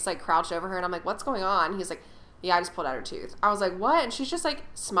everything, and Nick's, like, crouched over her, and I'm like, what's going on? He's like, yeah, I just pulled out her tooth. I was like, what? And she's just, like,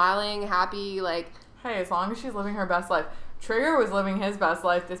 smiling, happy, like. Hey, as long as she's living her best life. Trigger was living his best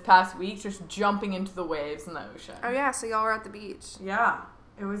life this past week, just jumping into the waves in the ocean. Oh, yeah, so y'all were at the beach. Yeah.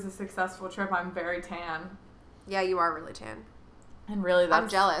 It was a successful trip. I'm very tan. Yeah, you are really tan. And really, I'm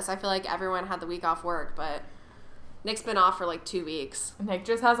jealous. I feel like everyone had the week off work, but Nick's been off for, like, 2 weeks. Nick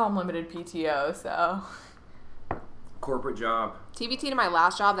just has unlimited PTO, so. Corporate job. TBT to my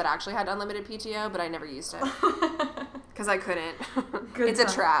last job that actually had unlimited PTO, but I never used it. Because I couldn't. It's a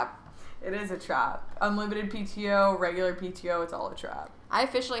trap. It is a trap. Unlimited PTO, regular PTO, it's all a trap. I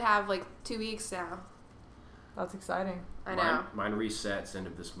officially have, like, 2 weeks now. That's exciting. I know. Mine resets end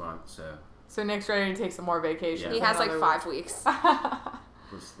of this month, so. So Nick's ready to take some more vacation. Yeah. He has, like, 5 weeks.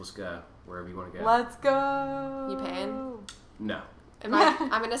 Let's go. Wherever you want to go. Let's go. You paying? No.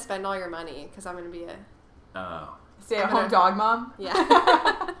 I'm going to spend all your money because I'm going to be a... Oh. Stay-at-home dog mom?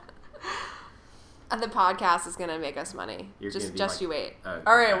 Yeah. And the podcast is gonna make us money. You're Just gonna be you wait.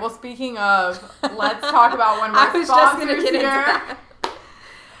 All right. Well, speaking of, let's talk about one I more was just gonna sponsors get into here. that.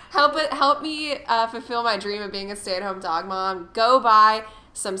 Help me fulfill my dream of being a stay-at-home dog mom. Go buy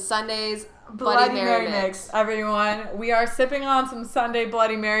some Sunday's Bloody Mary mix. Everyone. We are sipping on some Sunday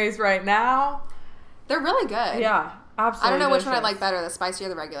Bloody Marys right now. They're really good. Yeah, absolutely. I don't know which one I delicious. like better, the spicy or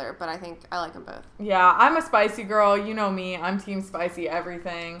the regular, but I think I like them both. Yeah, I'm a spicy girl. You know me. I'm team spicy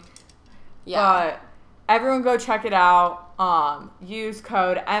everything. Yeah. But everyone go check it out. Use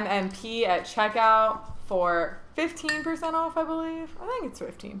code MMP at checkout for 15% off, I believe. I think it's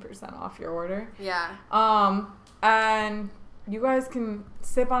 15% off your order. Yeah. And you guys can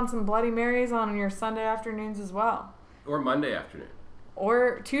sip on some Bloody Marys on your Sunday afternoons as well. Or Monday afternoon.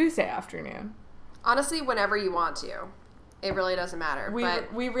 Or Tuesday afternoon. Honestly, whenever you want to. It really doesn't matter.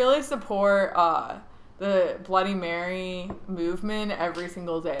 We really support the Bloody Mary movement every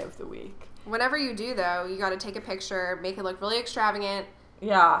single day of the week. Whenever you do, though, you got to take a picture, make it look really extravagant,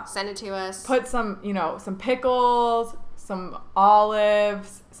 Yeah. send it to us. Put some pickles, some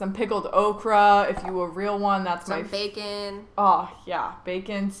olives, some pickled okra, if you a real one. That's some bacon. Oh, yeah.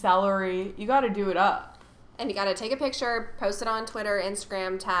 Bacon, celery. You got to do it up. And you got to take a picture, post it on Twitter,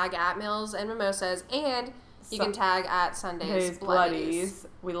 Instagram, tag at Mills and Mimosas, and you can tag at Sunday's Bloodies.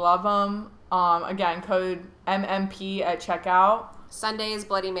 We love them. Again, code MMP at checkout.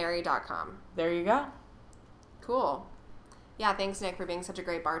 SundaysBloodyMary.com. There you go. Cool. Yeah, thanks, Nick, for being such a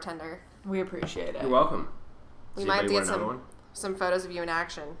great bartender. We appreciate it. You're welcome. We Does might anybody get want another one? some photos of you in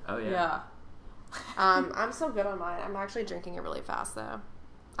action. Oh, yeah. Yeah. I'm so good on mine. I'm actually drinking it really fast, though.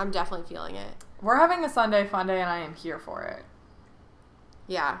 I'm definitely feeling it. We're having a Sunday fun day, and I am here for it.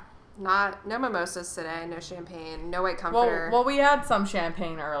 Yeah. No mimosas today, no champagne, no white comforter. Well, we had some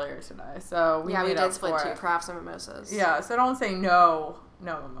champagne earlier today, so we we made did up split for 2 it. crafts and mimosas. Yeah, so don't say no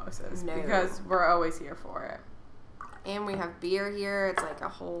mimosas, No. because we're always here for it. And we have beer here. It's like a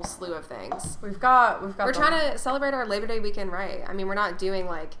whole slew of things. We're trying to celebrate our Labor Day weekend right. I mean, we're not doing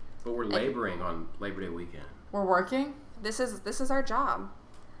like But we're laboring on Labor Day weekend. We're working this is our job.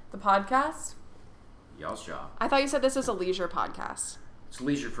 the podcast. Y'all's job. I thought you said this is a leisure podcast. It's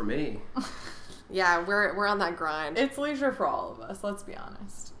leisure for me. Yeah, we're on that grind. It's leisure for all of us. Let's be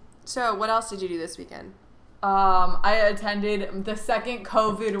honest. So, what else did you do this weekend? I attended the second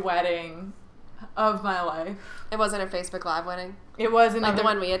COVID wedding of my life. It wasn't a Facebook Live wedding, It wasn't like the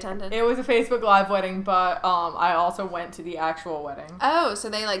one we attended. It was a Facebook Live wedding, but I also went to the actual wedding. Oh, so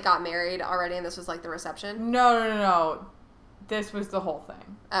they like got married already, and this was like the reception. No. This was the whole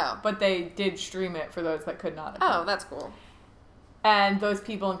thing. Oh, But they did stream it for those that could not attend. oh, that's cool. And those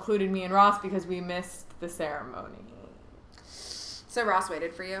people included me and Ross because we missed the ceremony. So Ross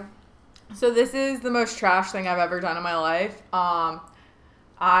waited for you. So this is the most trash thing I've ever done in my life.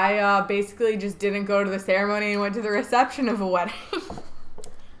 I basically just didn't go to the ceremony and went to the reception of a wedding.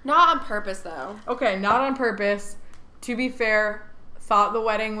 Not on purpose, though. Okay, not on purpose. To be fair, thought the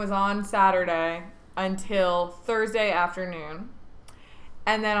wedding was on Saturday until Thursday afternoon.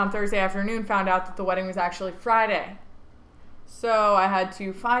 And then on Thursday afternoon found out that the wedding was actually Friday. So I had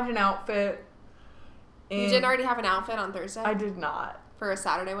to find an outfit. You didn't already have an outfit on Thursday? I did not. For a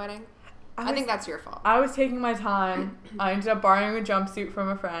Saturday wedding? I think that's your fault. I was taking my time. I ended up borrowing a jumpsuit from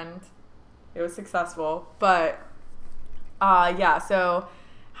a friend. It was successful. But, yeah, so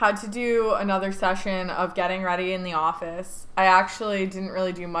had to do another session of getting ready in the office. I actually didn't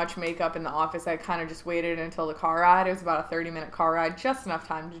really do much makeup in the office. I kind of just waited until the car ride. It was about a 30-minute car ride, just enough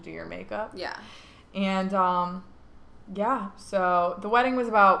time to do your makeup. Yeah. And, yeah, so the wedding was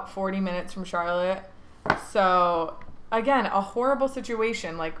about 40 minutes from Charlotte. So, again, a horrible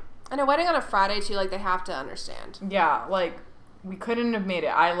situation. Like, And a wedding on a Friday, too, like, they have to understand. yeah, like, we couldn't have made it.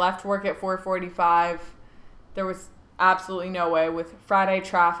 I left work at 4:45. There was absolutely no way with Friday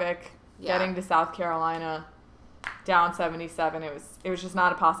traffic, getting to South Carolina, down 77. It was just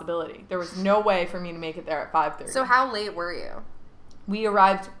not a possibility. There was no way for me to make it there at 5:30. So how late were you? We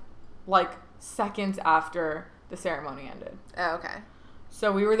arrived, like, seconds after the ceremony ended. Oh, okay.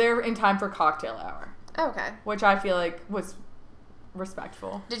 So we were there in time for cocktail hour, Oh, okay. which I feel like was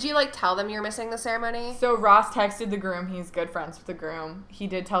respectful. Did you, like, tell them you were missing the ceremony? So Ross texted the groom. He's good friends with the groom. He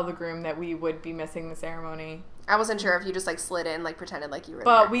did tell the groom that we would be missing the ceremony. I wasn't sure if you just, like, slid in, like, pretended like you were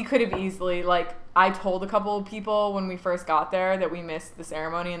But there. we could have easily, like, I told a couple of people when we first got there that we missed the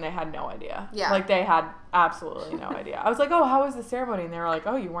ceremony and they had no idea. Yeah. Like, they had absolutely no idea. I was like, oh, how was the ceremony? And they were like,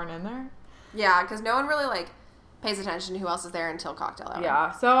 oh, you weren't in there? Yeah, because no one really, like, pays attention to who else is there until cocktail hour.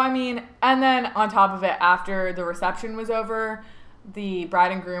 Yeah. So, I mean, and then on top of it, after the reception was over, the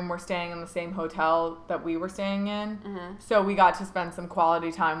bride and groom were staying in the same hotel that we were staying in. Mm-hmm. So we got to spend some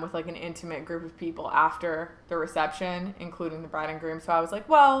quality time with like an intimate group of people after the reception, including the bride and groom. So I was like,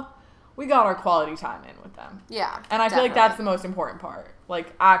 well, we got our quality time in with them. Yeah. And I feel like that's the most important part.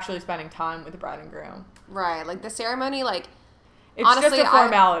 Like actually spending time with the bride and groom. Right. Like the ceremony, like it's honestly, just a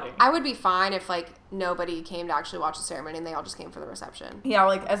formality. I would be fine if like nobody came to actually watch the ceremony and they all just came for the reception. Yeah,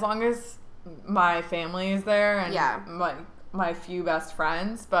 like as long as my family is there and Yeah. my few best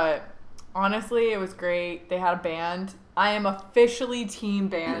friends, but honestly, it was great. They had a band. I am officially team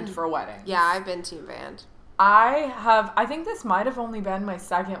band for weddings. Yeah, I've been team band. I think this might have only been my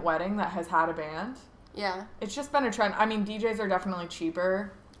second wedding that has had a band. Yeah. It's just been a trend. I mean, DJs are definitely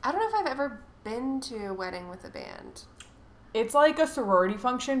cheaper. I don't know if I've ever been to a wedding with a band. It's like a sorority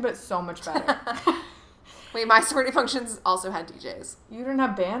function, but so much better. Wait, my sorority functions also had DJs. You didn't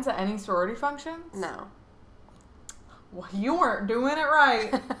have bands at any sorority functions? No. Well, you weren't doing it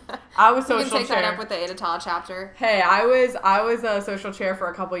right. I was social You can take chair. that up with the Edatah chapter. Hey, I was a social chair for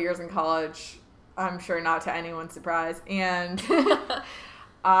a couple years in college. I'm sure not to anyone's surprise. And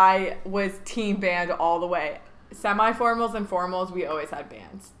I was team band all the way. Semi-formals and formals, we always had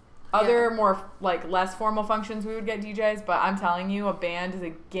bands. Other more like less formal functions, we would get DJs. But I'm telling you, a band is a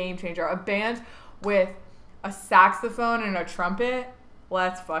game changer. A band with a saxophone and a trumpet,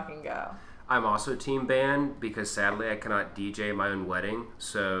 let's fucking go. I'm also team band because sadly I cannot DJ my own wedding,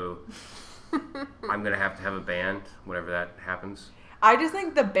 so I'm going to have a band whenever that happens. I just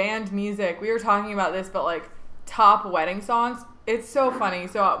think the band music, we were talking about this, but like top wedding songs, it's so funny.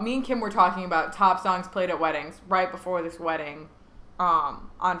 So me and Kim were talking about top songs played at weddings right before this wedding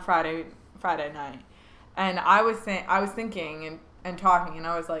on Friday night. And I was thinking and talking, and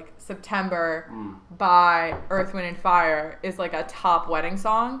I was like, September by Earth, Wind, and Fire is like a top wedding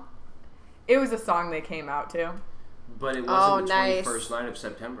song. It was a song they came out to. But it wasn't the nice. 21st night of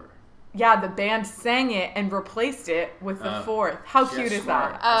September. Yeah, the band sang it and replaced it with the 4th. How cute is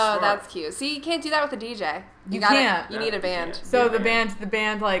smart. that? Oh, Smart. that's cute. See, you can't do that with a DJ. You can't. You need a band. So Yeah, the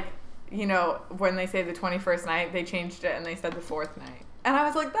band, like, you know, when they say the 21st night, they changed it and they said the 4th night. And I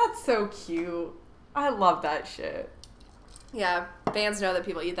was like, that's so cute. I love that shit. Yeah, bands know that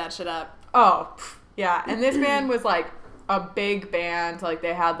people eat that shit up. Oh, yeah. And this band was like a big band. Like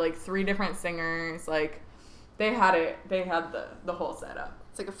they had like 3 different singers. Like they had the whole setup.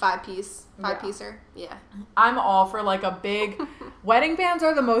 It's like a five-piecer. Yeah. I'm all for like a big wedding bands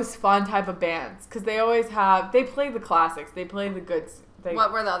are the most fun type of bands because they play the classics. They play the goods.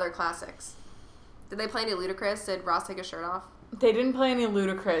 What were the other classics? Did they play any Ludacris? Did Ross take his shirt off? They didn't play any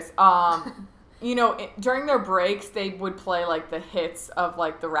Ludacris. You know, during their breaks, they would play, like, the hits of,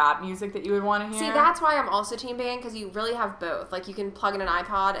 like, the rap music that you would want to hear. See, that's why I'm also team band, because you really have both. Like, you can plug in an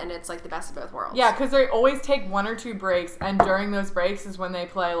iPod, and it's, like, the best of both worlds. Yeah, because they always take 1 or 2 breaks, and during those breaks is when they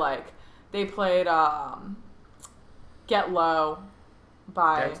play, like, they played Get Low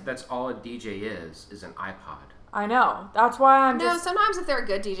by... That's all a DJ is an iPod. I know. That's why No, sometimes if they're a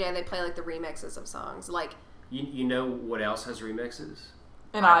good DJ, they play, like, the remixes of songs. Like... You know what else has remixes?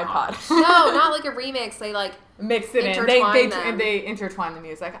 An iPod. No, not like a remix. They, like... Mix it in. Intertwine They intertwine the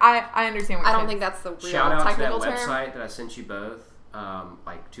music. I understand what I you're don't saying. think that's the real Shout out to that technical term. website that I sent you both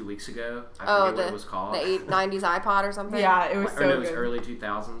like 2 weeks ago. I forget what it was called. The 90s iPod or something? Yeah, it was so It was good. early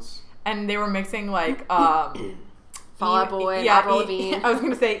 2000s. And they were mixing, like... Fall Out Boy, yeah, Avril Lavigne. I was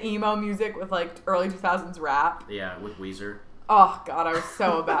going to say emo music with, like, early 2000s rap. Yeah, with Weezer. Oh, God, I was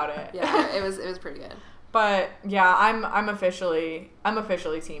so about it. Yeah, it was pretty good. But, yeah, I'm officially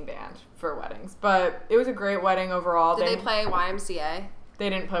team band for weddings. But it was a great wedding overall. Did they play YMCA? They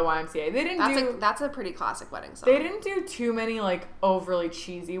didn't play YMCA. That's a pretty classic wedding song. They didn't do too many, like, overly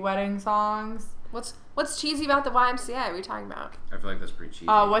cheesy wedding songs. What's cheesy about the YMCA? What are you talking about? I feel like that's pretty cheesy.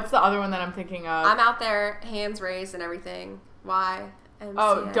 What's the other one that I'm thinking of? I'm out there, hands raised and everything. YMCA.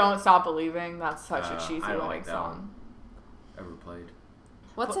 Oh, Don't Stop Believing. That's such a cheesy I don't wedding like that song. one. Ever played?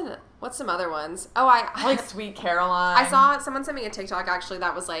 What's some other ones? Oh, I like Sweet Caroline. I saw someone sent me a TikTok actually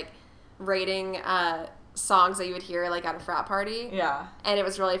that was like rating songs that you would hear like at a frat party. Yeah. And it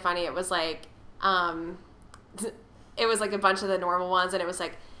was really funny. It was like it was like a bunch of the normal ones, and it was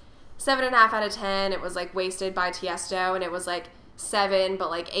like 7.5 out of 10. It was like Wasted by Tiesto, and it was like 7,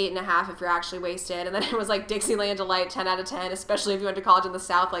 but like 8.5 if you're actually wasted. And then it was like Dixieland Delight, 10 out of 10, especially if you went to college in the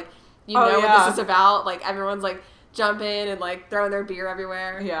South. Like, you know what this is about. Like, everyone's like jumping and like throwing their beer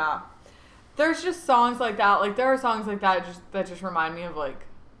everywhere. Yeah. There's just songs like that. Like, there are songs like that just remind me of like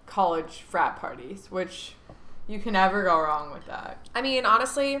college frat parties, which you can never go wrong with that. I mean,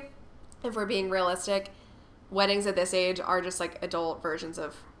 honestly, if we're being realistic, weddings at this age are just like adult versions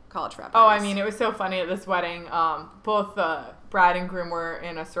of college frat Oh, I parties. mean, it was so funny at this wedding. Both the bride and groom were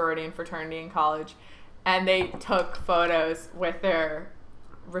in a sorority and fraternity in college, and they took photos with their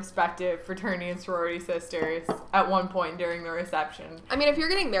respective fraternity and sorority sisters at one point during the reception. I mean, if you're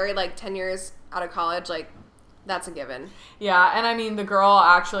getting married like 10 years out of college, like, that's a given. Yeah, and I mean, the girl,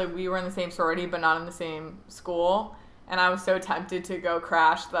 actually, we were in the same sorority, but not in the same school, and I was so tempted to go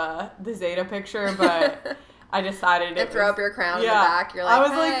crash the Zeta picture, but I decided And throw up your crown in the back. You're like, I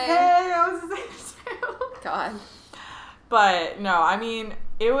was hey. like, hey, I was a Zeta too. God. But no, I mean,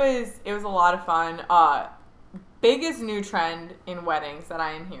 it was a lot of fun. Biggest new trend in weddings that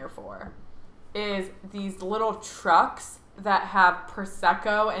I am here for is these little trucks that have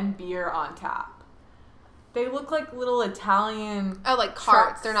Prosecco and beer on tap. They look like little Italian. Oh, like carts.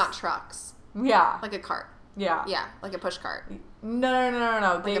 Trucks. They're not trucks. Yeah. Like a cart. Yeah. Yeah, like a push cart.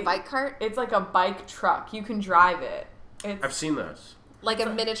 No. Like a bike cart? It's like a bike truck. You can drive it. I've seen those. Like a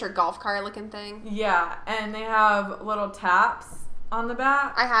miniature golf cart looking thing? Yeah, and they have little taps on the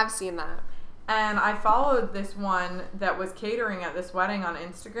back. I have seen that. And I followed this one that was catering at this wedding on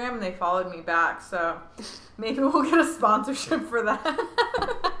Instagram, and they followed me back. So maybe we'll get a sponsorship for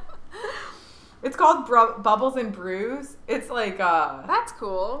that. It's called Bubbles and Brews. It's like That's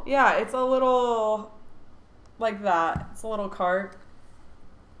cool. yeah, it's a little like that. It's a little cart,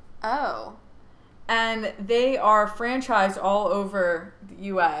 Oh. and they are franchised all over the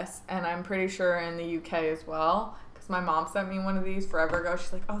U.S. and I'm pretty sure in the U.K. as well. Because my mom sent me one of these forever ago.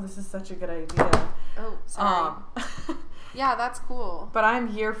 She's like, "Oh, this is such a good idea." Oh, sorry. Yeah, that's cool. But I'm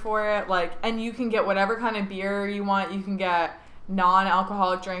here for it. Like, and you can get whatever kind of beer you want. You can get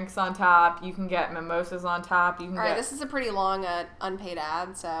non-alcoholic drinks on tap. You can get mimosas on tap. You can All right, get. this is a pretty long unpaid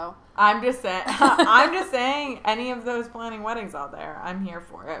ad, so. I'm just saying. I'm just saying. Any of those planning weddings out there, I'm here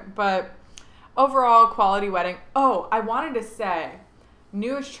for it. But overall, quality wedding. Oh, I wanted to say,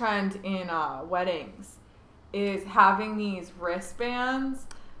 newest trend in weddings is having these wristbands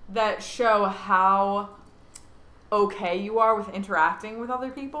that show how okay you are with interacting with other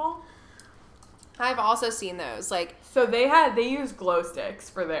people. I've also seen those. Like, So they used glow sticks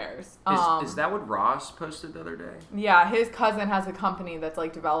for theirs. Is that what Ross posted the other day? Yeah, his cousin has a company that's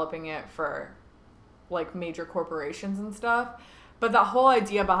like developing it for like major corporations and stuff. But the whole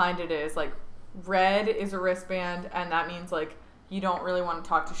idea behind it is like red is a wristband, and that means like you don't really want to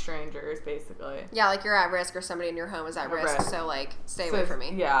talk to strangers, basically. yeah, like you're at risk or somebody in your home is at risk, risk. so like stay So, away from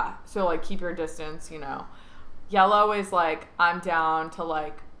me. Yeah. So like keep your distance, you know. Yellow is like I'm down to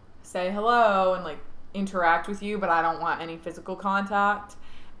like say hello and like interact with you, but I don't want any physical contact.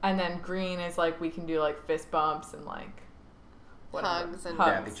 And then green is like we can do like fist bumps and like whatever. Hugs and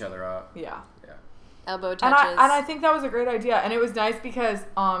Dap each other up. Yeah. Yeah. elbow And touches. I think that was a great idea, and it was nice because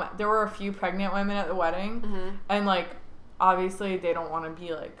there were a few pregnant women at the wedding, Mhm. and like obviously they don't want to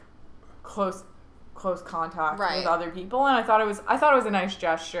be like close contact Right. with other people, and I thought it was a nice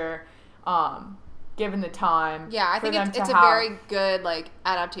gesture, given the time. Yeah, I for think them it's to a have- very good like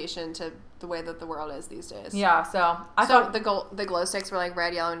adaptation to the way that the world is these days. Yeah, so I So thought the glow sticks were like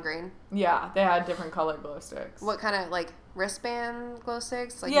red, yellow, and green. yeah, they had different colored glow sticks. What kind of like wristband glow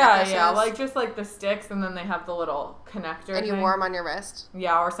sticks? Like yeah, necklaces? like just like the sticks, and then they have the little connector. And you thing. wore them on your wrist.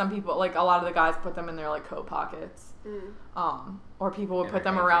 Yeah, or some people, like a lot of the guys put them in their like coat pockets. Or people would In put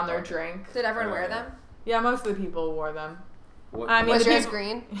their them hanky around their pocket. drink. Did everyone Oh, wear yeah. them? Yeah, most of the people wore them. What, I mean, Was the yours people-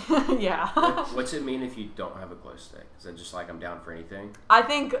 green? Yeah. what's it mean if you don't have a glow stick? Is it just like I'm down for anything? I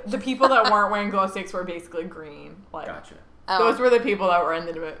think the people that weren't wearing glow sticks were basically green. Like Gotcha. Oh. those were the people that were in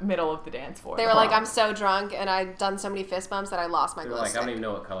the middle of the dance floor. They were like, I'm so drunk and I'd done so many fist bumps that I lost my They're glow like, I stick. don't even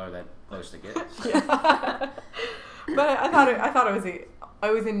know what color that glow stick is. Yeah. But I thought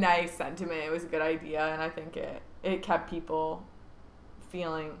it was a nice sentiment. It was a good idea, and I think it kept people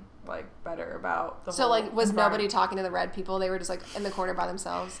feeling like better about the So whole like, was environment. nobody talking to the red people? They were just like in the corner by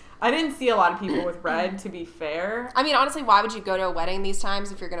themselves. I didn't see a lot of people with red, to be fair. I mean, honestly, why would you go to a wedding these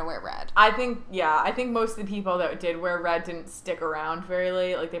times if you're gonna wear red? I think most of the people that did wear red didn't stick around very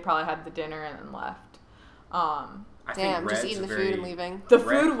late. Like they probably had the dinner and then left. I think Damn, just red's eating a the very- food and leaving. The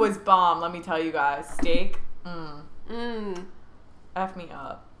Red- food was bomb, let me tell you guys. Steak, F me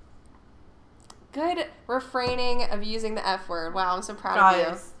up. Good refraining of using the F word. Wow, I'm so proud of you.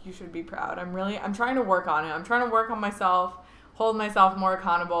 Guys, you should be proud. I'm trying to work on it. I'm trying to work on myself, hold myself more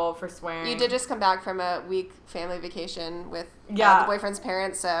accountable for swearing. You did just come back from a week family vacation with Yeah. the boyfriend's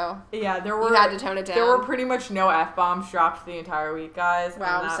parents, so Yeah, there were. you had to tone it down. There were pretty much no F-bombs dropped the entire week, guys.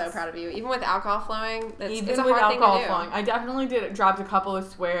 wow, and I'm so that's- proud of you. Even with alcohol flowing, Even it's a with hard alcohol thing to do. flowing, I definitely dropped a couple of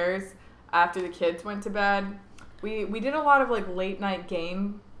swears after the kids went to bed. We did a lot of like late night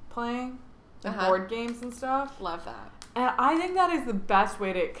game playing, like Uh-huh. board games and stuff. Love that. And I think that is the best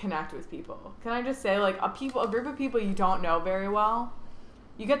way to connect with people. Can I just say, like, a group of people you don't know very well,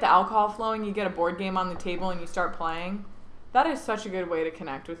 you get the alcohol flowing, you get a board game on the table, and you start playing. That is such a good way to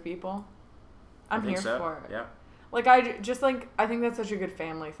connect with people. I'm here for it. Yeah. Like, I think that's such a good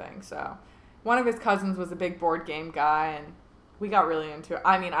family thing. So, one of his cousins was a big board game guy, and we got really into it.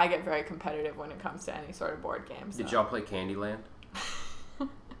 I mean, I get very competitive when it comes to any sort of board game. So. Did y'all play Candyland?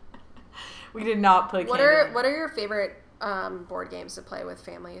 We did not play Candyland. What are your favorite board games to play with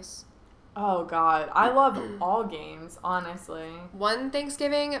families? Oh, God. I love all games, honestly. One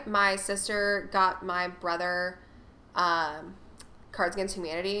Thanksgiving, my sister got my brother Cards Against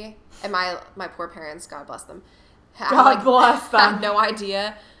Humanity, and my poor parents, God bless them, God bless them. had no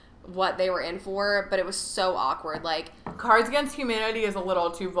idea what they were in for, but it was so awkward. Like, Cards Against Humanity is a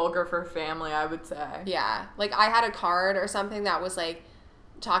little too vulgar for family, I would say. yeah, like I had a card or something that was like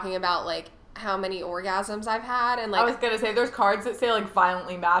talking about like how many orgasms I've had, and like I was gonna say there's cards that say like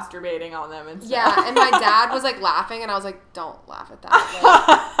violently masturbating on them and stuff. yeah, and my dad was like laughing, and I was like, don't laugh at that.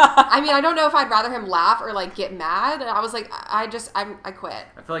 Like, I mean, I don't know if I'd rather him laugh or like get mad. And I was like, I quit.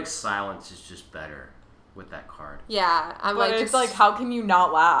 I feel like silence is just better with that card. Yeah, I'm But like, it's just, like, how can you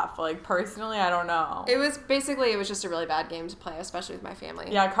not laugh? Like, personally, I don't know. it was just a really bad game to play, especially with my family.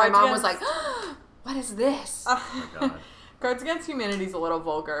 Yeah, my Cards mom was Against- like, what is this? Oh my God. Cards Against Humanity is a little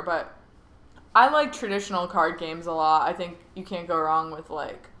vulgar, but I like traditional card games a lot. I think you can't go wrong with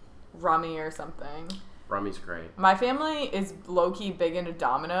like Rummy or something. Rummy's great. My family is low-key big into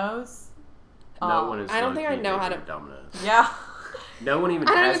dominoes. No one is. I don't think I low-key know big how to- into dominoes. Yeah. No one even.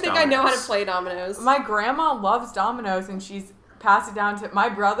 I don't has even think I know how to dominoes. play dominoes. My grandma loves dominoes, and she's passed it down to my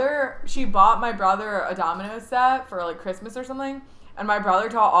brother. She bought my brother a domino set for like Christmas or something, and my brother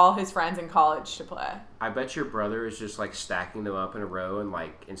taught all his friends in college to play. I bet your brother is just like stacking them up in a row and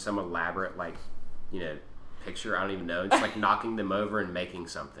like in some elaborate like, picture. I don't even know. Just like knocking them over and making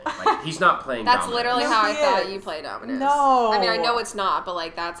something. Like he's not playing. That's dominoes. literally No, how I he thought is. you play dominoes. No. I mean, I know it's not, but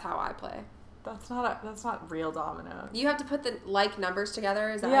like that's how I play. That's not real dominoes. You have to put the like numbers together.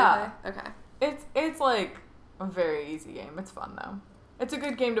 Is that Yeah. how you play? Okay. It's like a very easy game. It's fun though. It's a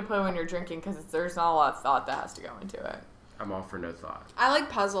good game to play when you're drinking because there's not a lot of thought that has to go into it. I'm all for no thought. I like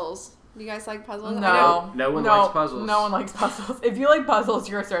puzzles. Do you guys like puzzles? No one likes puzzles. No one likes puzzles. If you like puzzles,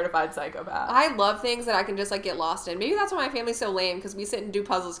 you're a certified psychopath. I love things that I can just like get lost in. Maybe that's why my family's so lame, because we sit and do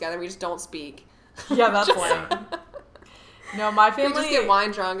puzzles together. We just don't speak. Yeah, that's Just- lame. No, my We family. just get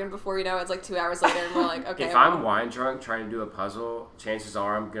wine drunk, and before you know it, it's like 2 hours later, and we're like, okay. If I'm wine drunk trying to do a puzzle, chances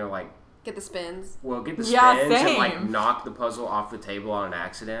are I'm gonna like get the spins. get the spins Yeah, and like same. knock the puzzle off the table on an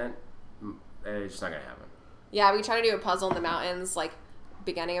accident. It's just not gonna happen. Yeah, we tried to do a puzzle in the mountains, like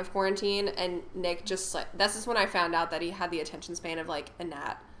beginning of quarantine, and Nick just like this is when I found out that he had the attention span of like a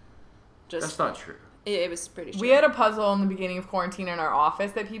gnat. That's Just not true. it was pretty. We had a puzzle in the beginning of quarantine in our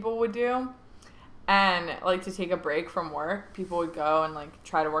office that people would do. And, like, to take a break from work, people would go and, like,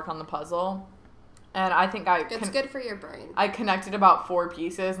 try to work on the puzzle. And I think It's good for your brain. I connected about 4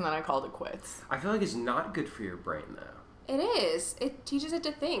 pieces, and then I called it quits. I feel like it's not good for your brain though. It is. It teaches it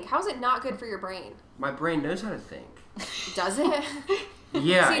to think. How is it not good for your brain? My brain knows how to think. Does it?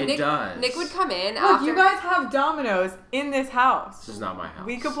 Yeah, See, it Nick, does. Nick would come in Look, after. you guys have dominoes in this house. This is not my house.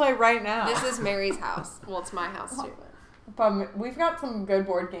 We could play right now. This is Mary's house. Well, it's my house too. But we've got some good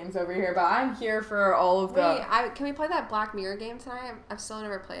board games over here, but I'm here for all of the... Wait, can we play that Black Mirror game tonight? I've still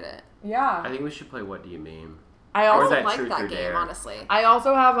never played it. Yeah. I think we should play What Do You Meme? I I Or also that don't like Truth that or game, Dare. honestly. I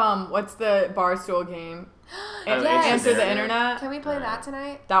also have, what's the Barstool game? Oh, Yes. Answer the Internet. Internet. Can we play that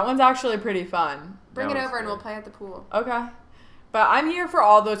tonight? That one's actually pretty fun. Bring That it one's over and good. we'll play at the pool. Okay. But I'm here for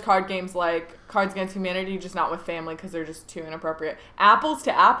all those card games like Cards Against Humanity, just not with family because they're just too inappropriate. Apples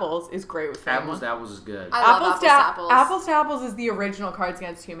to Apples is great with family. Apples to Apples is good. I love Apples to Apples. Apples to Apples is the original Cards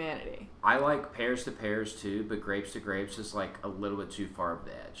Against Humanity. I like Pears to Pears too, but Grapes to Grapes is like a little bit too far of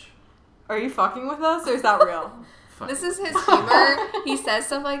the edge. Are you fucking with us or is that real? Fuck This it. is his humor. He says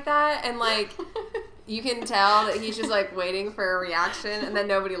stuff like that, and like you can tell that he's just like waiting for a reaction, and then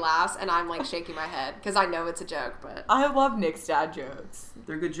nobody laughs, and I'm like shaking my head because I know it's a joke. But I love Nick's dad jokes.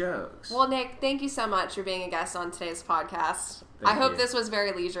 They're good jokes. well, Nick, thank you so much for being a guest on today's podcast. I Thank hope you. this was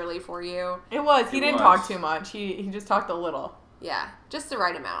very leisurely for you. It was. He It didn't was. talk too much. He just talked a little. Yeah, just the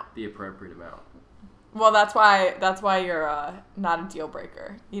right amount. The appropriate amount. Well, that's why you're not a deal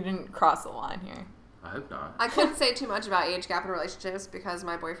breaker. You didn't cross the line here. I hope not. I couldn't say too much about age gap in relationships because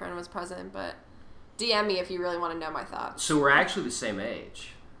my boyfriend was present, but DM me if you really want to know my thoughts. So we're actually the same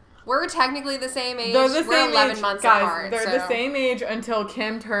age. We're technically the same age. They're the We're same 11 age, months guys. apart. They're so. the same age until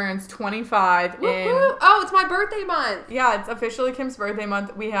Kim turns 25 Woo-hoo. in. Oh, it's my birthday month. Yeah, it's officially Kim's birthday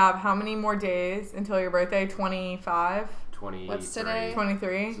month. We have how many more days until your birthday? 25? 23. What's today?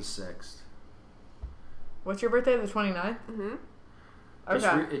 23? It's the 6th. What's your birthday? The 29th? Mm-hmm.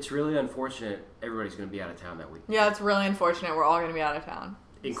 Okay. It's really unfortunate everybody's going to be out of town that week. Yeah, it's really unfortunate. We're all going to be out of town.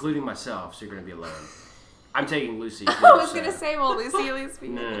 Including myself, so you're going to be alone. I'm taking Lucy. I was going to say, well, Lucy at least be.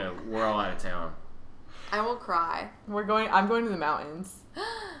 No. We're all out of town. I will cry. I'm going to the mountains.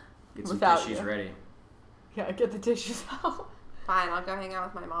 Get some Without tissues you. ready. Yeah, get the tissues out. Fine, I'll go hang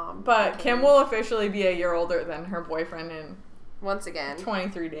out with my mom. But Okay. Kim will officially be a year older than her boyfriend in Once again.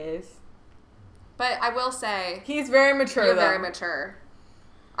 23 days. But I will say, He's very mature, you're though. very mature.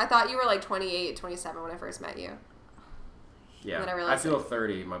 I thought you were like 28, 27 when I first met you. Yeah. And then I I realized feel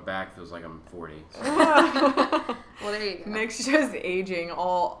 30. My back feels like I'm 40. Well, there you go. Nick's just aging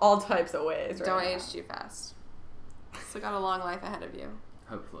all types of ways right Don't now. age too fast. Still got a long life ahead of you.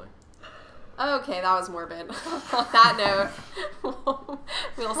 Hopefully. Okay, that was morbid. On that note,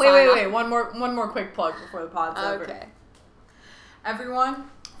 we'll Wait. One more quick plug before the pod's over. Okay. Everyone,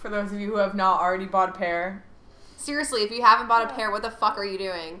 for those of you who have not already bought a pair, Seriously, if you haven't bought a pair, what the fuck are you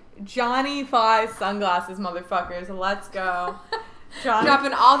doing? Johnny 5 sunglasses, motherfuckers. Let's go. Johnny,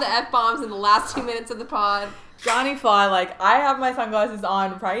 Dropping all the F-bombs in the last 2 minutes of the pod. Johnny Fly, like, I have my sunglasses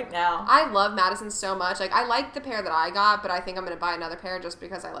on right now. I love Madison so much. Like, I like the pair that I got, but I think I'm going to buy another pair just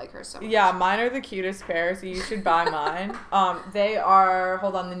because I like her so much. Yeah, mine are the cutest pair, so you should buy mine. They are,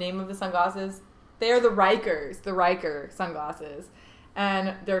 hold on, the name of the sunglasses. They are the Riker sunglasses.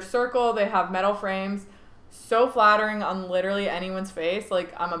 And they're circle, they have metal frames. So flattering on literally anyone's face.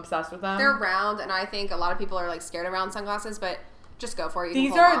 Like, I'm obsessed with them. They're round, and I think a lot of people are, like, scared of round sunglasses, but just go for it. You can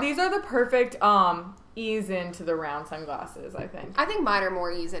These pull 'em off. are the perfect ease into the round sunglasses, I think. I think mine are more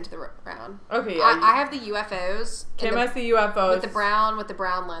ease into the round. Okay, yeah. I have the UFOs. Kim and has the UFOs. with the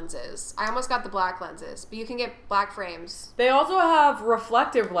brown lenses. I almost got the black lenses, but you can get black frames. They also have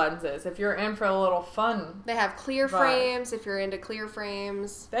reflective lenses if you're in for a little fun. They have clear Right. frames if you're into clear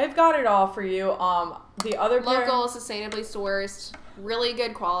frames. They've got it all for you. The other pair, Local, sustainably sourced, really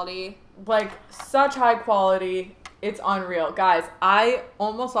good quality. like, such high quality. It's unreal. Guys, I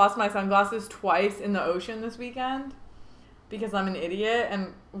almost lost my sunglasses twice in the ocean this weekend because I'm an idiot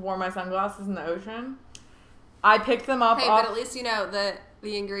and wore my sunglasses in the ocean. I picked them up Hey, off... but at least you know the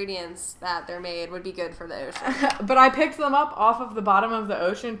ingredients that they're made would be good for the ocean. But I picked them up off of the bottom of the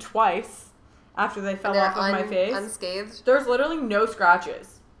ocean twice after they fell They're off of my face. unscathed. There's literally no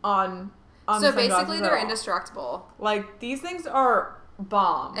scratches on So the basically, sunglasses they're at all. indestructible. Like, these things are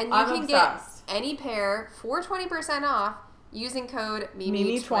bomb. And you I'm can obsessed. get any pair for 20% off using code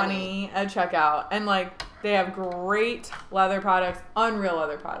Mimi20 Mimi20. at checkout. And, like, they have great leather products, unreal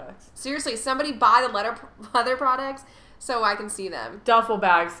leather products. Seriously, somebody buy the leather products so I can see them. Duffel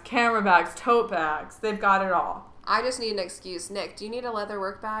bags, camera bags, tote bags. They've got it all. I just need an excuse. Nick, do you need a leather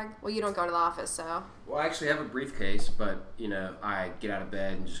work bag? Well, you don't go to the office, so. Well, I actually have a briefcase, but, I get out of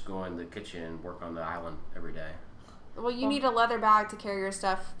bed and just go in the kitchen and work on the island every day. Well, you need a leather bag to carry your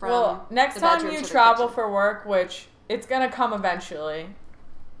stuff from Well, next the time bedroom you to the travel kitchen. for work, which it's going to come eventually,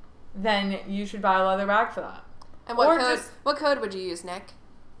 then you should buy a leather bag for that. And or what code would you use, Nick?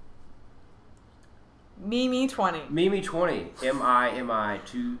 Mimi20. Mimi20.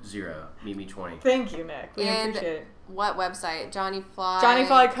 MIMI20. Mimi20. Thank you, Nick. We And appreciate it. what website?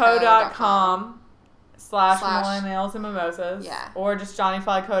 JohnnyFlyCo.com/millennials and mimosas. Yeah. Or just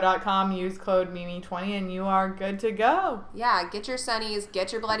JohnnyFlyCo.com. Use code Mimi20 and you are good to go. Yeah, get your sunnies,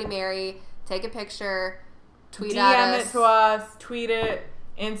 get your Bloody Mary, take a picture, tweet DM at us. it to us, tweet it,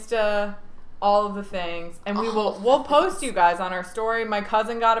 Insta, all of the things, and we'll post you guys on our story. My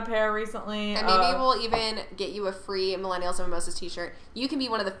cousin got a pair recently. And maybe we'll even get you a free Millennials and Mimosas t-shirt. You can be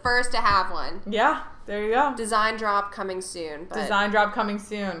one of the first to have one. Yeah, there you go. Design drop coming soon. But Design drop coming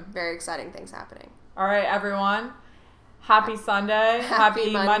soon. very exciting things happening. All right, everyone. Happy Sunday.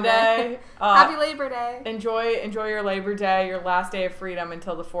 Happy Monday. Happy Labor Day. Enjoy your Labor Day, your last day of freedom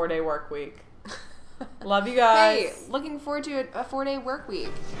until the 4-day work week. Love you guys. Hey, looking forward to a 4-day work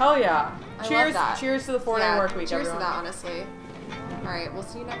week. Hell yeah. I Cheers. love that. Cheers to the 4-day work week, cheers everyone. to that, honestly. All right, we'll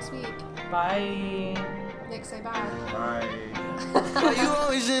see you next week. Bye. Nick, say bye. Bye. Why you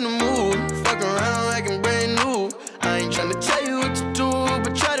always in the mood? Fuck around like I'm brand new. I ain't tryna tell you what to do,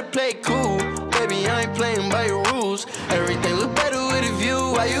 but try to play it cool. Baby, I ain't playing by your rules. Everything look better with a view.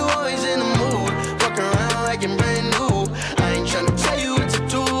 Why you always in the mood? Fuck around like I'm brand new.